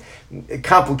irrelevant,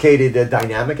 complicated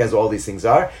dynamic as all these things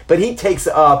are, but he takes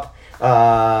up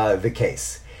the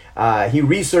case. He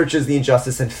researches the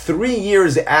injustice, and 3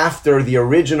 years after the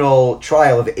original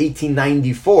trial of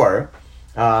 1894,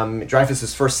 Dreyfus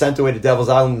is first sent away to Devil's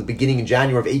Island in the beginning in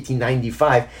January of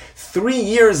 1895. 3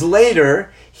 years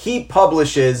later, he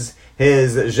publishes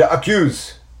his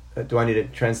J'accuse. Do I need to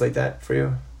translate that for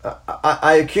you?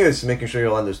 I accuse, making sure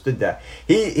you'll understood that.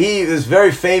 He this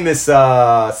very famous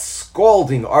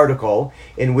scalding article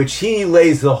in which he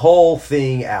lays the whole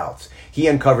thing out. He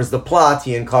uncovers the plot,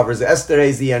 he uncovers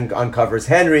Esterhazy, he uncovers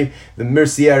Henry, the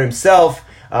Mercier himself,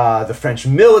 the French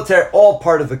military, all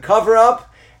part of the cover-up.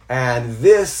 And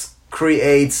this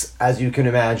creates, as you can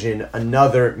imagine,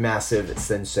 another massive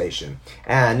sensation.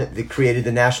 And it created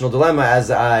the national dilemma,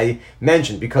 as I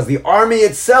mentioned, because the army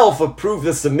itself approved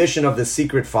the submission of the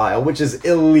secret file, which is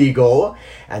illegal.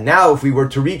 And now if we were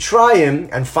to retry him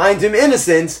and find him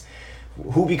innocent,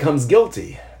 who becomes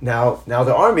guilty? Now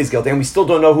the army is guilty, and we still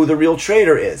don't know who the real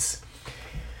traitor is.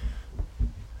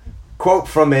 Quote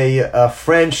from a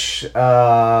French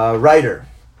writer,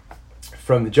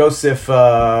 from Joseph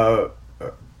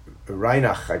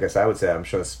Reinach, I guess I would say, I'm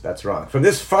sure that's wrong. From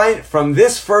this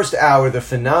first hour, the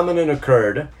phenomenon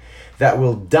occurred that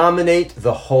will dominate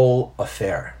the whole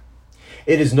affair.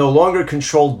 It is no longer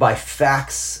controlled by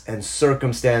facts and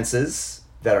circumstances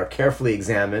that are carefully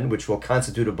examined, which will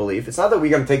constitute a belief. It's not that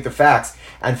we're going to take the facts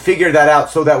and figure that out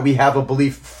so that we have a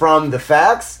belief from the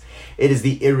facts. It is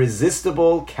the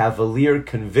irresistible cavalier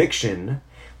conviction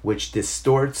which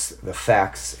distorts the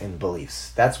facts and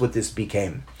beliefs. That's what this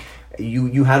became.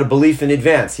 You had a belief in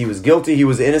advance. He was guilty, he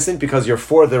was innocent, because you're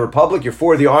for the republic, you're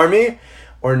for the army,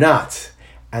 or not.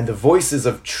 And the voices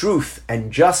of truth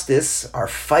and justice are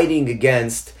fighting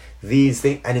against these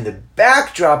things. And in the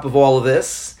backdrop of all of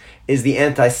this is the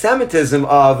anti-Semitism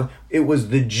of, it was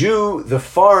the Jew, the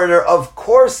foreigner, of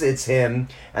course it's him,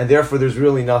 and therefore there's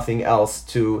really nothing else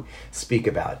to speak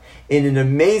about. In an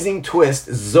amazing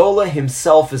twist, Zola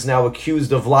himself is now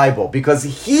accused of libel because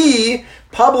he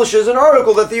publishes an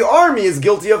article that the army is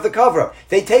guilty of the cover-up.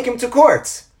 They take him to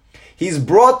court. He's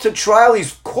brought to trial.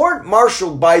 He's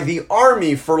court-martialed by the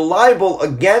army for libel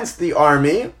against the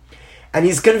army, and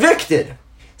he's convicted.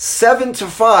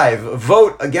 7-5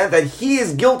 vote again that he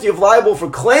is guilty of libel for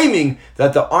claiming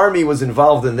that the army was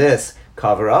involved in this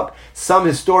cover-up. Some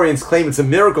historians claim it's a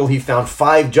miracle he found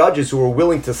 5 judges who were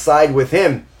willing to side with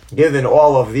him, given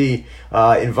all of the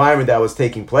environment that was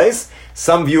taking place.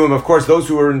 Some view him, of course, those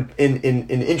who were in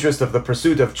interest of the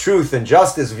pursuit of truth and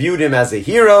justice viewed him as a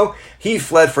hero. He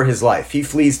fled for his life. He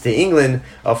flees to England,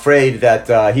 afraid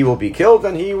that he will be killed,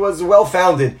 and he was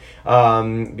well-founded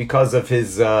because of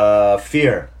his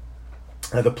fear.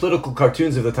 The political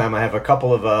cartoons of the time, I have a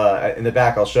couple of, in the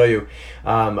back I'll show you.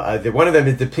 One of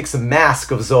them depicts a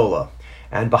mask of Zola.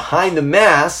 And behind the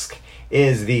mask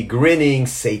is the grinning,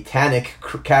 satanic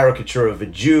caricature of a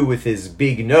Jew with his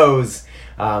big nose.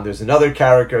 There's another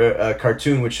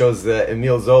cartoon which shows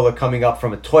Emile Zola coming up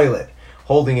from a toilet,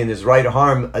 holding in his right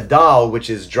arm a doll, which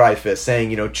is Dreyfus,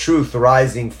 saying, truth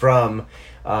rising from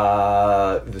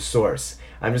the source.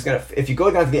 I'm just going to, if you go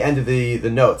down to the end of the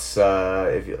notes,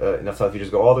 if you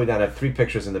just go all the way down, I have 3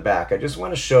 pictures in the back. I just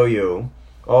want to show you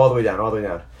all the way down.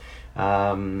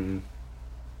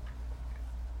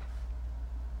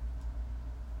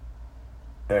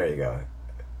 There you go.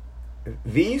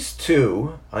 These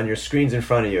 2 on your screens in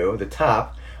front of you, the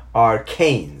top, are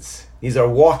canes. These are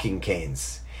walking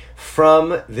canes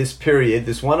from this period.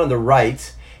 This one on the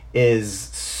right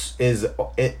is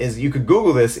you could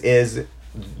Google this, is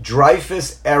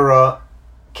Dreyfus era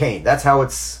cane. That's how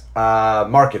it's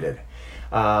marketed.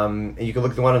 You can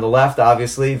look at the one on the left,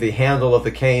 obviously. The handle of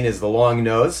the cane is the long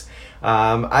nose.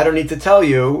 I don't need to tell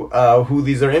you who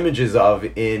these are images of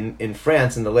in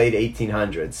France in the late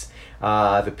 1800s.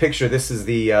 The picture, this is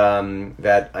the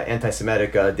that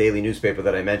anti-Semitic daily newspaper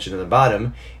that I mentioned in the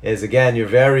bottom, is again your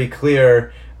very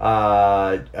clear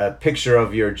a picture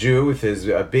of your Jew with his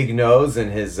big nose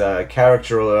and his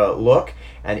caricature look.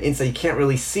 And inside, you can't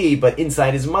really see, but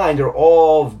inside his mind are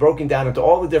all broken down into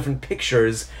all the different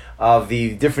pictures of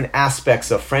the different aspects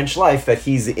of French life that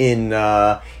he's in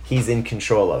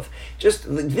control of. Just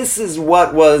this is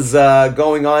what was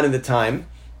going on in the time,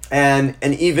 and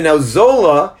even now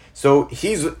Zola. So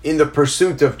he's in the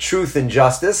pursuit of truth and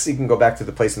justice. You can go back to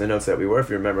the place in the notes that we were. If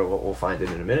you remember, we'll find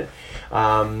it in a minute.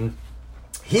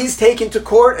 He's taken to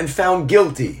court and found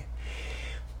guilty.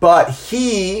 But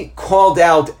he called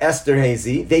out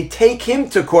Esterhazy. They take him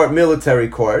to court, military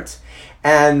court.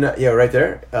 And, right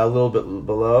there, a little bit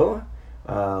below,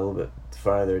 a little bit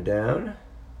farther down.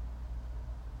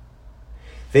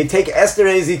 They take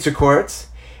Esterhazy to court,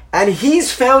 and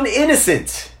he's found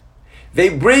innocent. They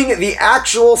bring the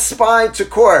actual spy to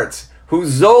court, who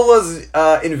Zola's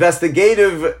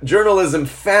investigative journalism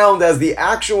found as the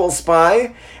actual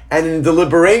spy, and in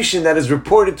deliberation that is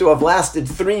reported to have lasted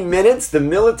 3 minutes, the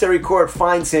military court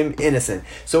finds him innocent.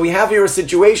 So we have here a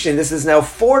situation, this is now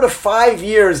 4 to 5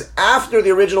 years after the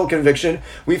original conviction.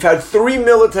 We've had 3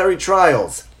 military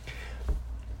trials.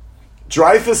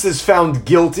 Dreyfus is found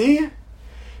guilty.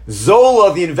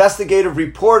 Zola, the investigative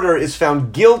reporter, is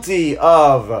found guilty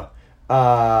of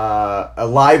a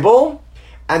libel.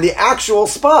 And the actual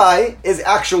spy is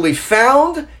actually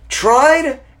found,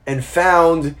 tried, and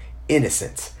found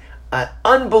innocent. An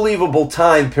unbelievable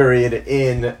time period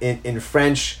in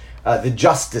French, the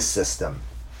justice system.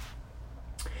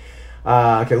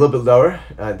 Okay, a little bit lower,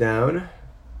 down.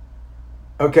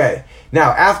 Okay,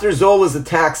 now after Zola's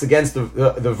attacks against the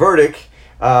verdict,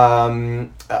 attacks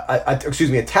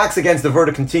against the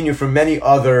verdict continue from many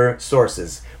other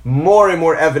sources. More and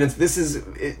more evidence. This is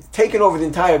taken over the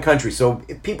entire country. So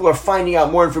people are finding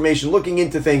out more information, looking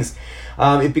into things.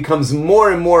 It becomes more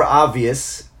and more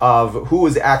obvious of who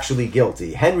is actually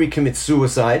guilty. Henry commits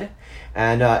suicide,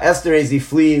 and Esterhazy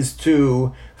flees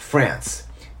to France.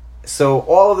 So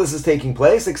all of this is taking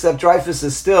place, except Dreyfus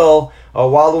is still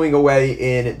wallowing away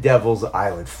in Devil's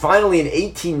Island. Finally, in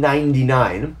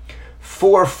 1899,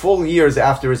 4 full years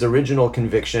after his original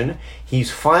conviction,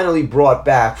 he's finally brought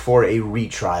back for a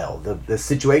retrial. The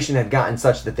situation had gotten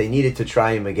such that they needed to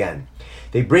try him again.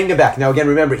 They bring him back. Now again,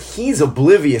 remember, he's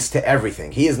oblivious to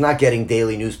everything. He is not getting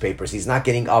daily newspapers. He's not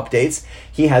getting updates.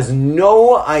 He has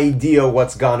no idea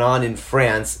what's gone on in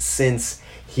France since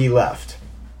he left.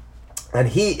 And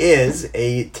he is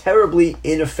a terribly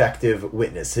ineffective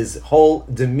witness. His whole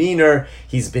demeanor,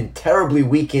 he's been terribly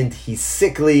weakened. He's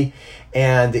sickly.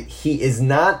 And he is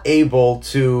not able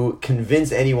to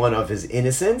convince anyone of his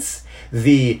innocence.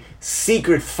 The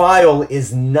secret file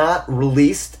is not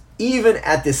released. Even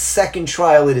at this second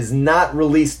trial, it is not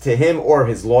released to him or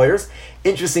his lawyers.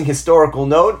 Interesting historical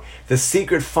note, the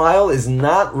secret file is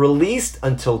not released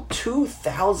until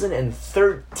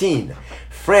 2013.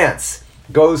 France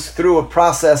goes through a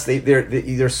process.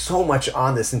 There's so much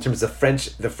on this in terms of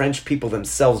the French people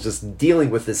themselves just dealing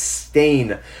with this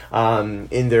stain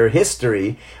in their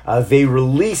history. They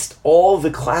released all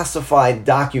the classified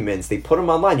documents. They put them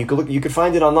online. You could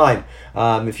find it online.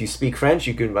 If you speak French,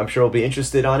 I'm sure you'll be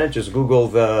interested on it. Just Google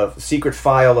the secret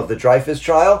file of the Dreyfus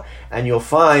trial, and you'll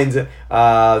find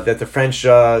that the French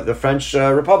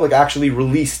Republic actually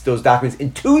released those documents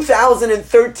in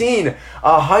 2013,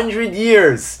 100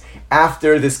 years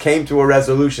after this came to a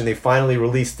resolution. They finally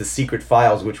released the secret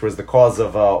files, which was the cause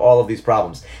of all of these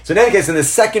problems. So in any case, in the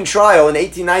second trial in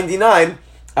 1899,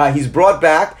 he's brought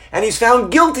back and he's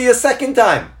found guilty a second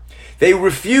time. They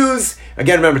refuse,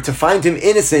 again, remember, to find him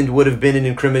innocent would have been an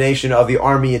incrimination of the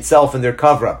army itself and their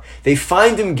cover-up. They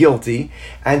find him guilty,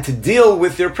 and to deal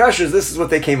with their pressures, this is what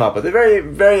they came up with. A very,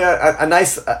 very, a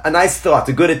nice thought,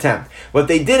 a good attempt. What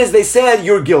they did is they said,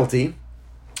 you're guilty.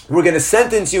 We're going to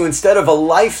sentence you instead of a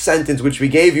life sentence, which we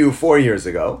gave you 4 years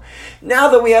ago. Now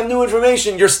that we have new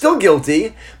information, you're still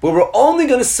guilty, but we're only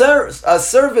going to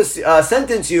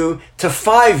sentence you to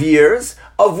 5 years,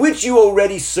 of which you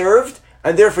already served,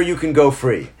 and therefore you can go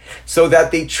free. So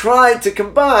that they tried to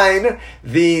combine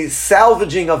the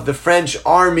salvaging of the French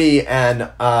army and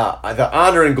the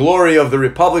honor and glory of the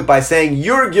Republic by saying,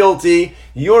 you're guilty,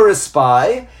 you're a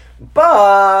spy,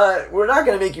 but we're not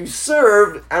going to make you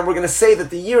serve, and we're going to say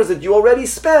that the years that you already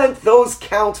spent, those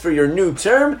count for your new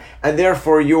term, and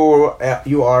therefore you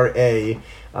are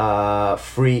a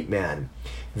free man.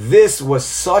 This was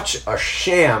such a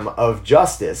sham of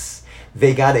justice.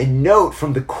 They got a note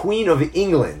from the Queen of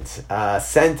England,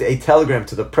 sent a telegram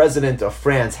to the President of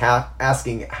France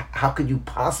asking, how could you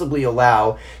possibly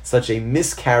allow such a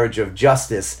miscarriage of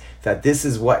justice, that this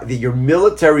is what your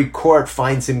military court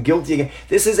finds him guilty again.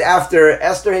 This is after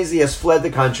Esterhazy has fled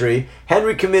the country,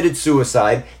 Henry committed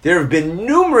suicide. There have been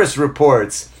numerous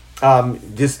reports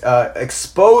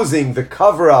exposing the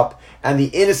cover-up and the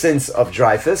innocence of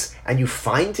Dreyfus, and you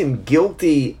find him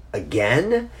guilty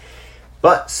again?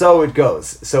 But so it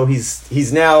goes. So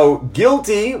he's now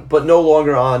guilty, but no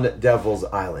longer on Devil's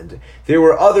Island. There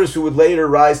were others who would later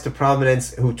rise to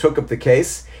prominence who took up the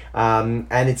case. And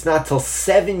it's not till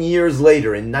 7 years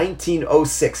later, in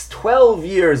 1906, 12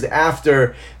 years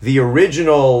after the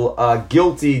original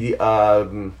guilty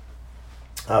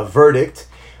verdict,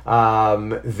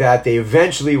 that they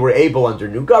eventually were able, under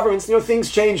new governments, things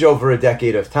change over a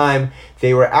decade of time,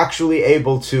 they were actually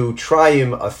able to try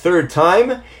him a third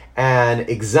time and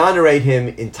exonerate him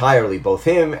entirely, both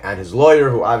him and his lawyer,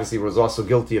 who obviously was also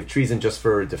guilty of treason just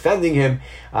for defending him.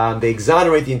 They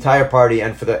exonerate the entire party,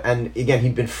 and again,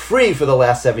 he'd been free for the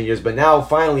last 7 years, but now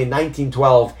finally in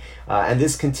 1912, and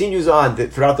this continues on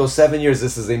throughout those 7 years.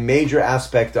 This is a major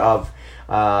aspect of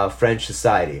French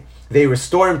society. They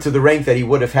restore him to the rank that he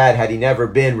would have had he never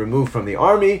been removed from the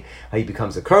army. He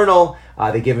becomes a colonel.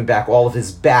 They give him back all of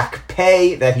his back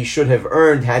pay that he should have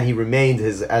earned had he remained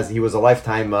as he was a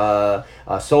lifetime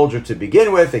soldier to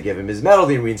begin with. They give him his medal.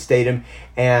 They reinstate him.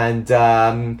 And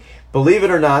believe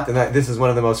it or not, and this is one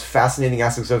of the most fascinating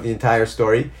aspects of the entire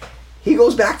story, he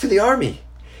goes back to the army.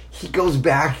 He goes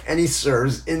back and he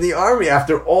serves in the army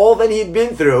after all that he'd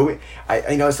been through.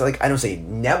 It's like, I don't say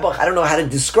nebuch, I don't know how to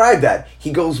describe that.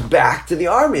 He goes back to the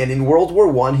army, and in World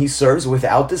War I, he serves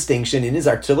without distinction in his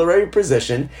artillery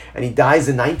position, and he dies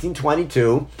in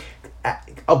 1922,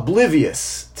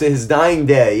 oblivious to his dying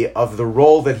day of the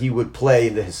role that he would play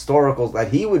in the historicals,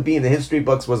 that he would be in the history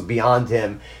books was beyond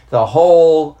him. The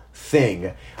whole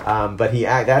thing. But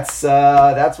that's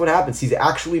what happens. He's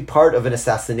actually part of an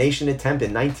assassination attempt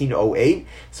in 1908.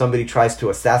 Somebody tries to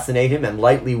assassinate him and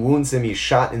lightly wounds him. He's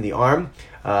shot in the arm.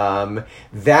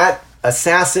 That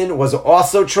assassin was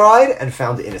also tried and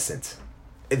found innocent.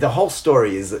 The whole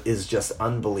story is just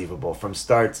unbelievable from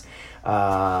start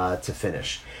to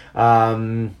finish.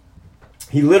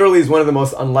 He literally is one of the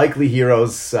most unlikely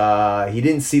heroes. He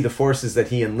didn't see the forces that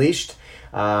he unleashed.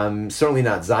 Certainly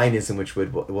not Zionism, which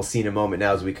we'll see in a moment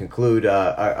now as we conclude,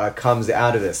 comes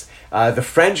out of this. The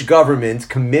French government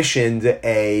commissioned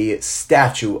a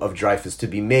statue of Dreyfus to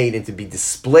be made and to be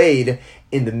displayed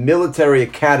in the military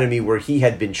academy where he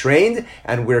had been trained,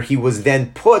 and where he was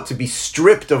then put to be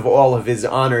stripped of all of his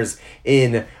honors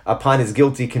upon his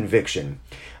guilty conviction.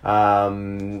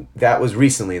 That was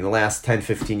recently, in the last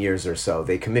 10-15 years or so.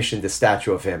 They commissioned a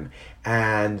statue of him,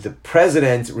 and the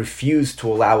president refused to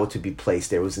allow it to be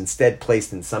placed. It was instead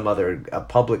placed in some other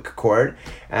public court,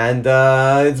 and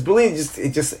it's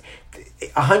believed just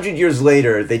 100 years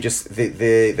later,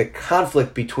 the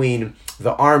conflict between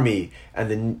the army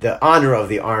and the honor of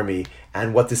the army,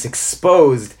 and what this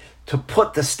exposed, to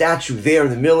put the statue there in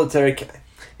the military,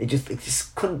 it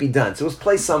just couldn't be done. So it was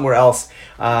placed somewhere else,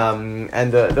 and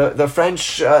the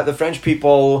French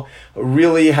people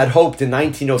really had hoped in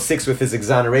 1906 with his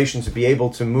exoneration to be able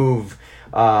to move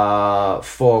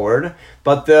forward.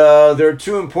 But there are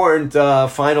two important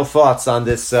final thoughts on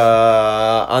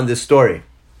this story.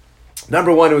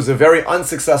 Number one, it was a very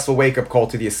unsuccessful wake-up call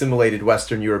to the assimilated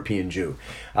Western European Jew.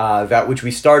 That which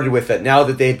we started with, that now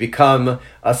that they had become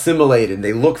assimilated, and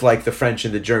they looked like the French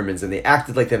and the Germans, and they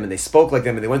acted like them, and they spoke like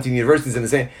them, and they went to the universities, and they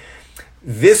say,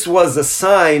 this was a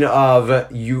sign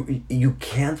of you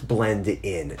can't blend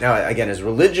in. Now, again, as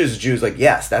religious Jews,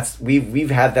 yes,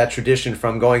 we've had that tradition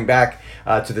from going back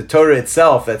to the Torah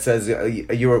itself that says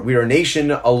we are a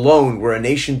nation alone. We're a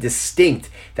nation distinct.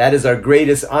 That is our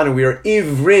greatest honor. We are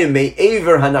ivrim,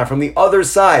 me'aver hanar, from the other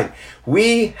side.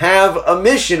 We have a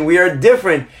mission. We are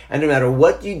different. And no matter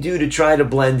what you do to try to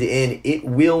blend in, it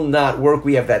will not work.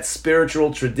 We have that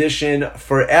spiritual tradition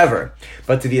forever.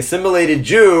 But to the assimilated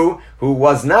Jew, who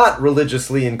was not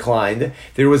religiously inclined,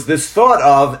 there was this thought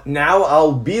of, now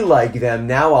I'll be like them.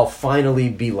 Now I'll finally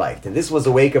be liked. And this was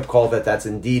a wake-up call that that's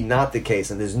indeed not the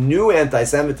case. And this new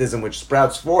anti-Semitism which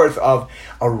sprouts forth of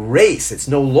a race. It's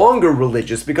no longer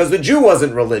religious because the Jew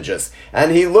wasn't religious.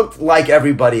 And he looked like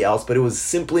everybody else, but it was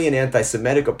simply an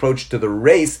anti-Semitic approach to the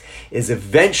race, is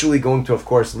eventually going to, of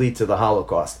course, lead to the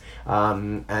Holocaust.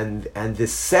 and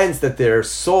this sense that their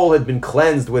soul had been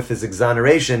cleansed with his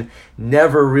exoneration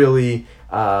never really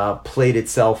played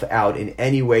itself out in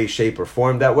any way, shape, or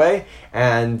form that way,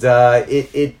 and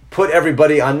it put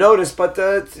everybody on notice. But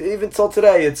even till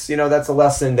today, it's that's a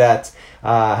lesson that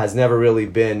has never really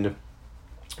been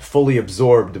fully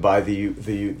absorbed by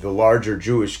the larger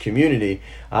Jewish community.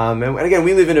 And again,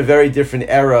 we live in a very different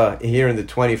era here in the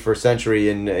 21st century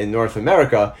in North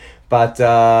America, but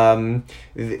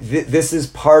this is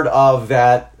part of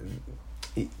that.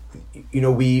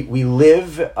 We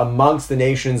live amongst the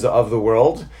nations of the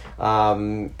world,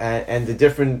 and the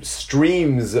different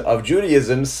streams of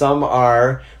Judaism. Some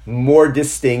are more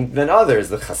distinct than others.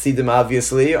 The Hasidim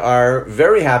obviously are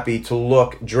very happy to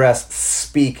look, dress,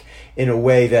 speak in a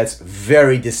way that's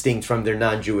very distinct from their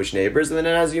non-Jewish neighbors. And then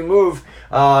as you move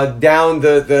down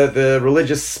the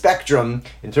religious spectrum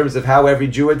in terms of how every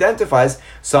Jew identifies,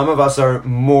 some of us are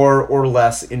more or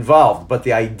less involved. But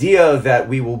the idea that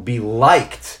we will be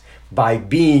liked by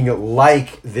being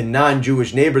like the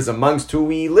non-Jewish neighbors amongst who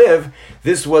we live,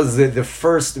 this was the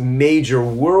first major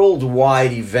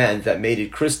worldwide event that made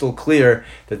it crystal clear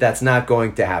that that's not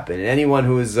going to happen. And anyone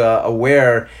who is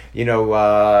aware, listening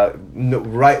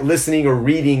or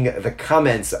reading the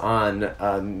comments on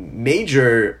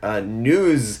major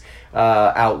news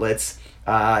outlets,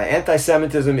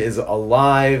 anti-Semitism is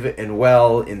alive and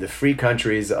well in the free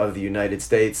countries of the United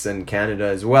States and Canada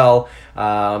as well.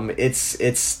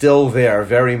 It's still there,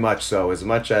 very much so, as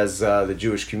much as the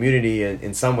Jewish community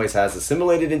in some ways has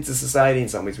assimilated into society, in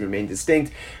some ways remained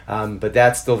distinct, but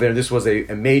that's still there. This was a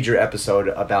major episode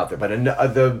about that. But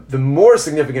the more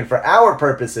significant for our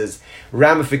purposes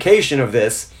ramification of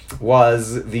this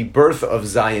was the birth of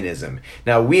Zionism.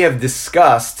 Now, we have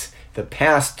discussed the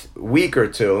past week or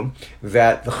two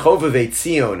that the Chovevei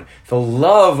Tzion, the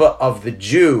love of the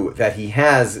Jew that he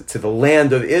has to the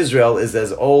land of Israel, is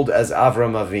as old as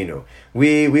Avram Avinu.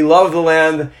 We love the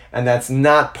land, and that's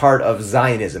not part of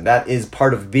Zionism. That is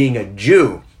part of being a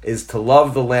Jew, is to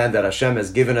love the land that Hashem has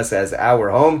given us as our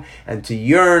home, and to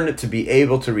yearn to be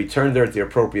able to return there at the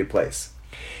appropriate place.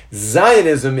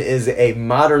 Zionism is a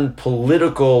modern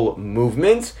political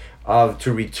movement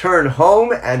to return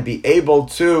home and be able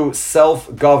to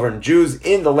self-govern Jews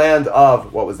in the land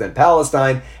of what was then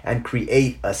Palestine and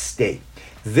create a state.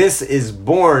 This is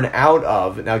born out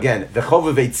of, now again, the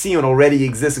Chovevei Tzion already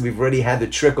existed. We've already had the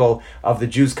trickle of the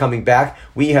Jews coming back.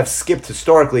 We have skipped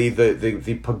historically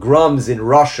the pogroms in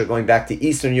Russia going back to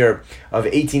Eastern Europe of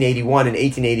 1881 and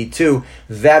 1882.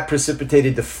 That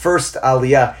precipitated the first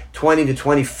Aliyah. 20 to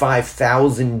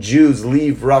 25,000 Jews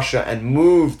leave Russia and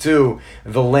move to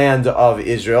the land of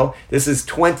Israel. This is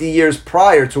 20 years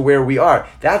prior to where we are.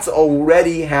 That's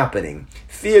already happening.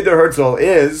 Theodor Herzl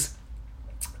is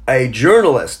a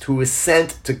journalist who was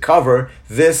sent to cover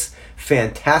this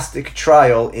fantastic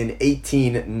trial in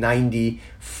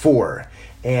 1894.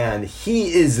 And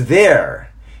he is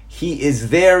there. He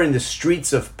is there in the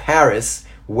streets of Paris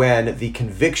when the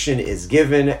conviction is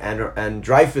given and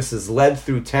Dreyfus is led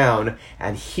through town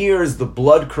and hears the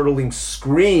blood-curdling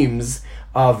screams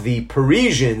of the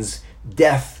Parisians,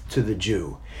 "Death to the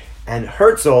Jew." And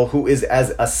Herzl, who is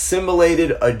as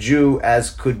assimilated a Jew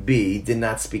as could be, did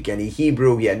not speak any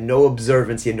Hebrew. He had no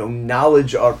observance. He had no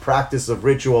knowledge or practice of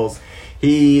rituals.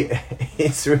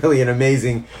 It's really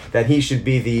amazing that he should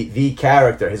be the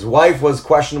character. His wife was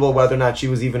questionable whether or not she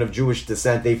was even of Jewish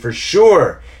descent. They for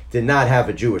sure did not have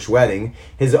a Jewish wedding.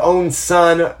 His own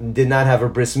son did not have a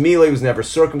bris milah. He was never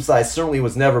circumcised. Certainly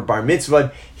was never bar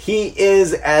mitzvahed. He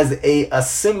is as a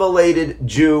assimilated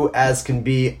Jew as can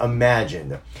be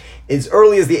imagined. As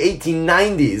early as the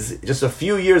 1890s, just a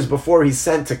few years before he's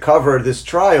sent to cover this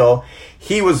trial,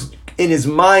 he was in his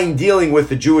mind dealing with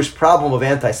the Jewish problem of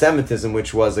anti-Semitism,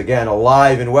 which was, again,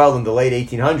 alive and well in the late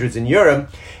 1800s in Europe.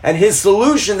 And his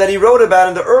solution that he wrote about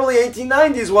in the early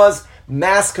 1890s was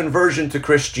mass conversion to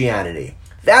Christianity.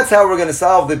 That's how we're going to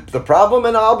solve the problem,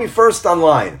 and I'll be first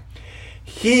online.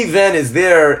 He then is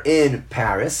there in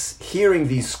Paris, hearing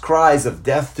these cries of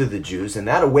death to the Jews, and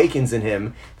that awakens in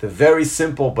him the very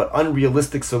simple but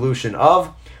unrealistic solution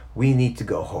of, we need to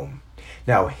go home.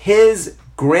 Now, his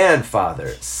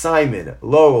grandfather, Simon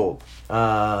Loeb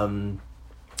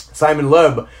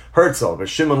Herzl, or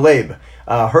Shimon Leib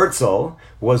Herzl,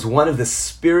 was one of the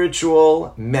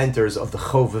spiritual mentors of the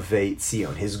Chovevei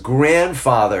Tzion. His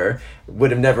grandfather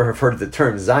would have never heard of the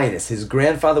term Zionist. His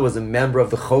grandfather was a member of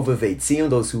the Chovevei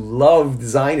Tzion, those who loved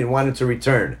Zion and wanted to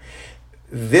return.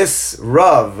 This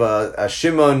Rav,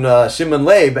 Shimon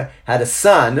Leib, had a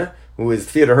son who is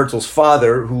Theodor Herzl's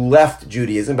father, who left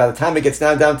Judaism. By the time it gets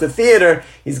down to Theodor,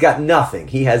 he's got nothing.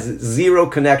 He has zero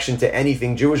connection to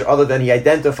anything Jewish other than he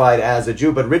identified as a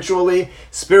Jew. But ritually,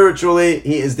 spiritually,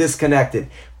 he is disconnected.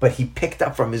 But he picked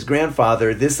up from his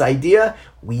grandfather this idea,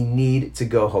 we need to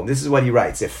go home. This is what he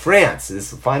writes. If France, this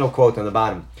is the final quote on the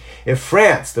bottom, if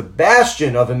France, the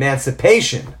bastion of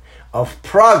emancipation, of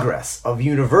progress, of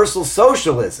universal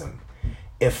socialism,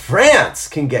 if France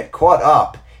can get caught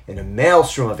up in a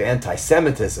maelstrom of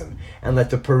anti-Semitism and let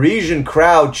the Parisian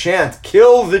crowd chant,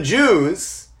 kill the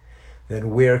Jews,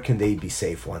 then where can they be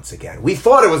safe once again? We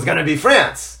thought it was going to be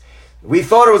France. We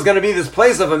thought it was going to be this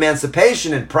place of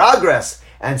emancipation and progress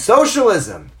and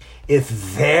socialism.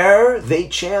 If there they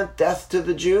chant death to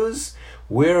the Jews,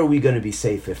 where are we going to be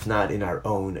safe if not in our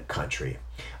own country?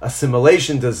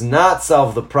 Assimilation does not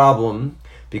solve the problem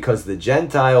because the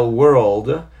Gentile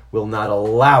world will not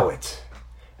allow it,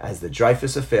 as the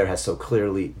Dreyfus Affair has so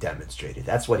clearly demonstrated.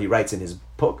 That's what he writes in his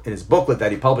book, in his booklet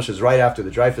that he publishes right after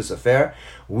the Dreyfus Affair.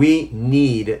 We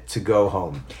need to go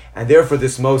home. And therefore,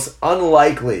 this most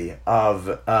unlikely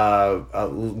of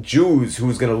Jews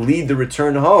who's going to lead the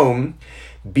return home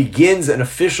begins an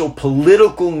official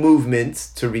political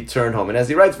movement to return home. And as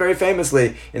he writes very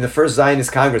famously in the first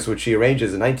Zionist Congress, which he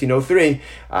arranges in 1903,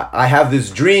 I have this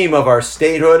dream of our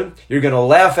statehood. You're going to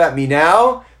laugh at me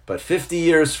now, but 50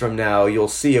 years from now, you'll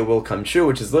see it will come true,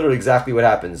 which is literally exactly what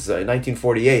happens. In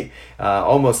 1948,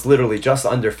 almost literally just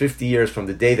under 50 years from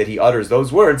the day that he utters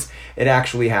those words, it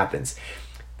actually happens.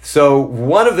 So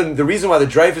one of them, the reason why the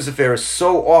Dreyfus Affair is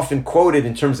so often quoted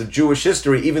in terms of Jewish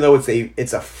history, even though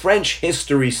it's a French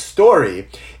history story,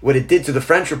 what it did to the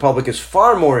French Republic is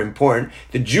far more important.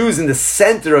 The Jews in the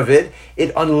center of it,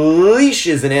 it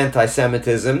unleashes an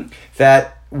anti-Semitism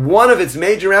that one of its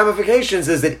major ramifications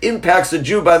is it impacts a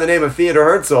Jew by the name of Theodor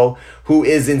Herzl, who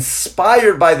is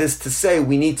inspired by this to say,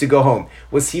 we need to go home.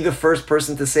 Was he the first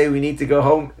person to say we need to go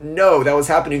home? No, that was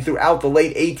happening throughout the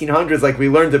late 1800s, like we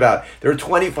learned about. There were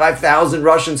 25,000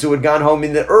 Russians who had gone home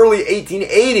in the early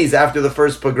 1880s after the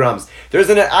first pogroms. There's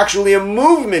actually a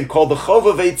movement called the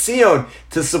Chovevei Tzion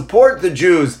to support the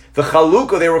Jews. The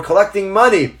Chalukah, they were collecting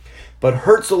money. But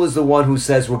Herzl is the one who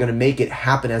says we're going to make it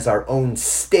happen as our own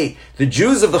state. The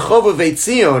Jews of the Chovevei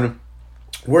Tzion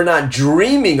were not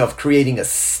dreaming of creating a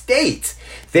state.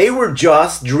 They were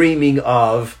just dreaming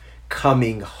of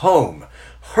coming home.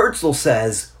 Herzl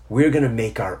says we're going to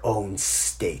make our own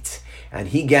state. And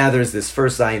he gathers this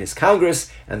first Zionist Congress,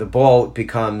 and the ball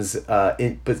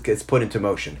gets put into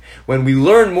motion. When we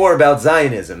learn more about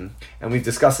Zionism, and we've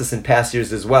discussed this in past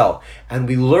years as well, and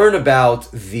we learn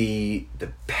about the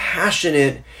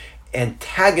passionate,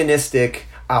 antagonistic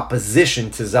opposition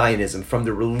to Zionism from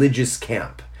the religious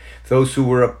camp, those who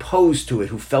were opposed to it,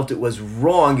 who felt it was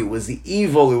wrong, it was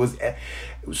evil,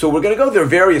 So we're going to go, there are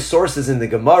various sources in the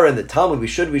Gemara and the Talmud, we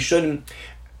shouldn't.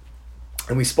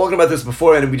 And we've spoken about this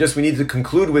before, and we need to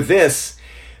conclude with this.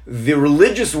 The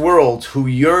religious world who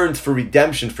yearned for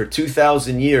redemption for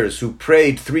 2,000 years, who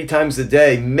prayed 3 times a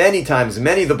day, many times,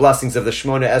 many of the blessings of the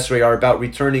Shemona Esrei are about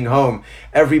returning home.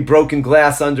 Every broken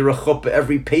glass under a chuppah,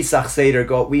 every Pesach Seder,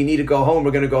 we need to go home,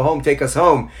 we're going to go home, take us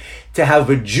home. To have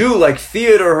a Jew like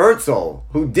Theodor Herzl,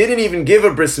 who didn't even give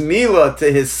a bris milah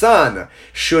to his son,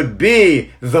 should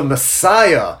be the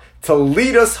Messiah to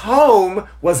lead us home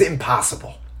was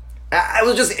impossible. It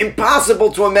was just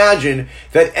impossible to imagine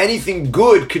that anything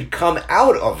good could come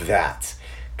out of that.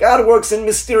 God works in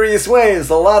mysterious ways.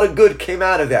 A lot of good came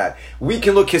out of that. We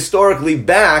can look historically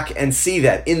back and see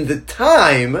that. In the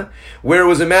time where it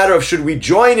was a matter of should we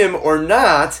join him or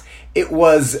not, it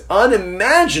was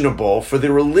unimaginable for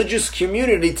the religious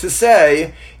community to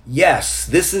say, yes,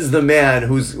 this is the man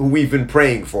who we've been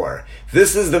praying for.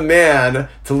 This is the man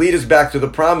to lead us back to the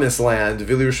promised land.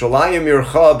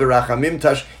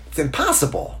 It's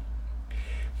impossible.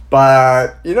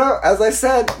 But, as I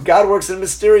said, God works in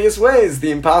mysterious ways.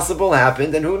 The impossible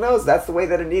happened, and who knows, that's the way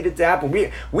that it needed to happen.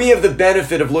 We have the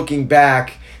benefit of looking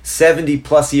back 70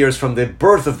 plus years from the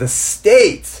birth of the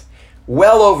state,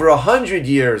 well over 100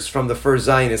 years from the first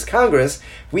Zionist Congress.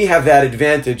 We have that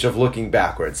advantage of looking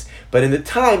backwards. But in the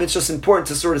time, it's just important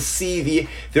to sort of see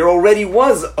there already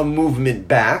was a movement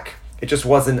back. It just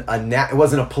wasn't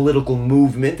a political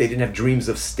movement. They didn't have dreams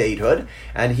of statehood.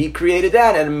 And he created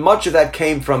that, and much of that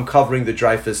came from covering the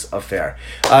Dreyfus Affair.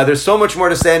 There's so much more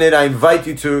to say in it. I invite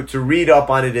you to read up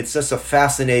on it. It's just a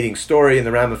fascinating story and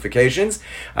the ramifications.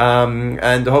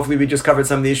 And hopefully we just covered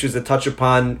some of the issues that touch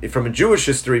upon, from a Jewish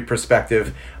history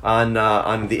perspective, on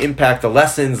the impact, the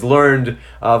lessons learned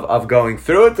of going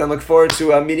through it. And look forward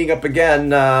to meeting up again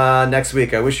next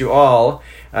week. I wish you all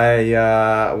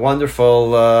a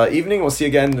wonderful evening. evening. We'll see you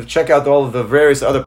again. Check out all of the various other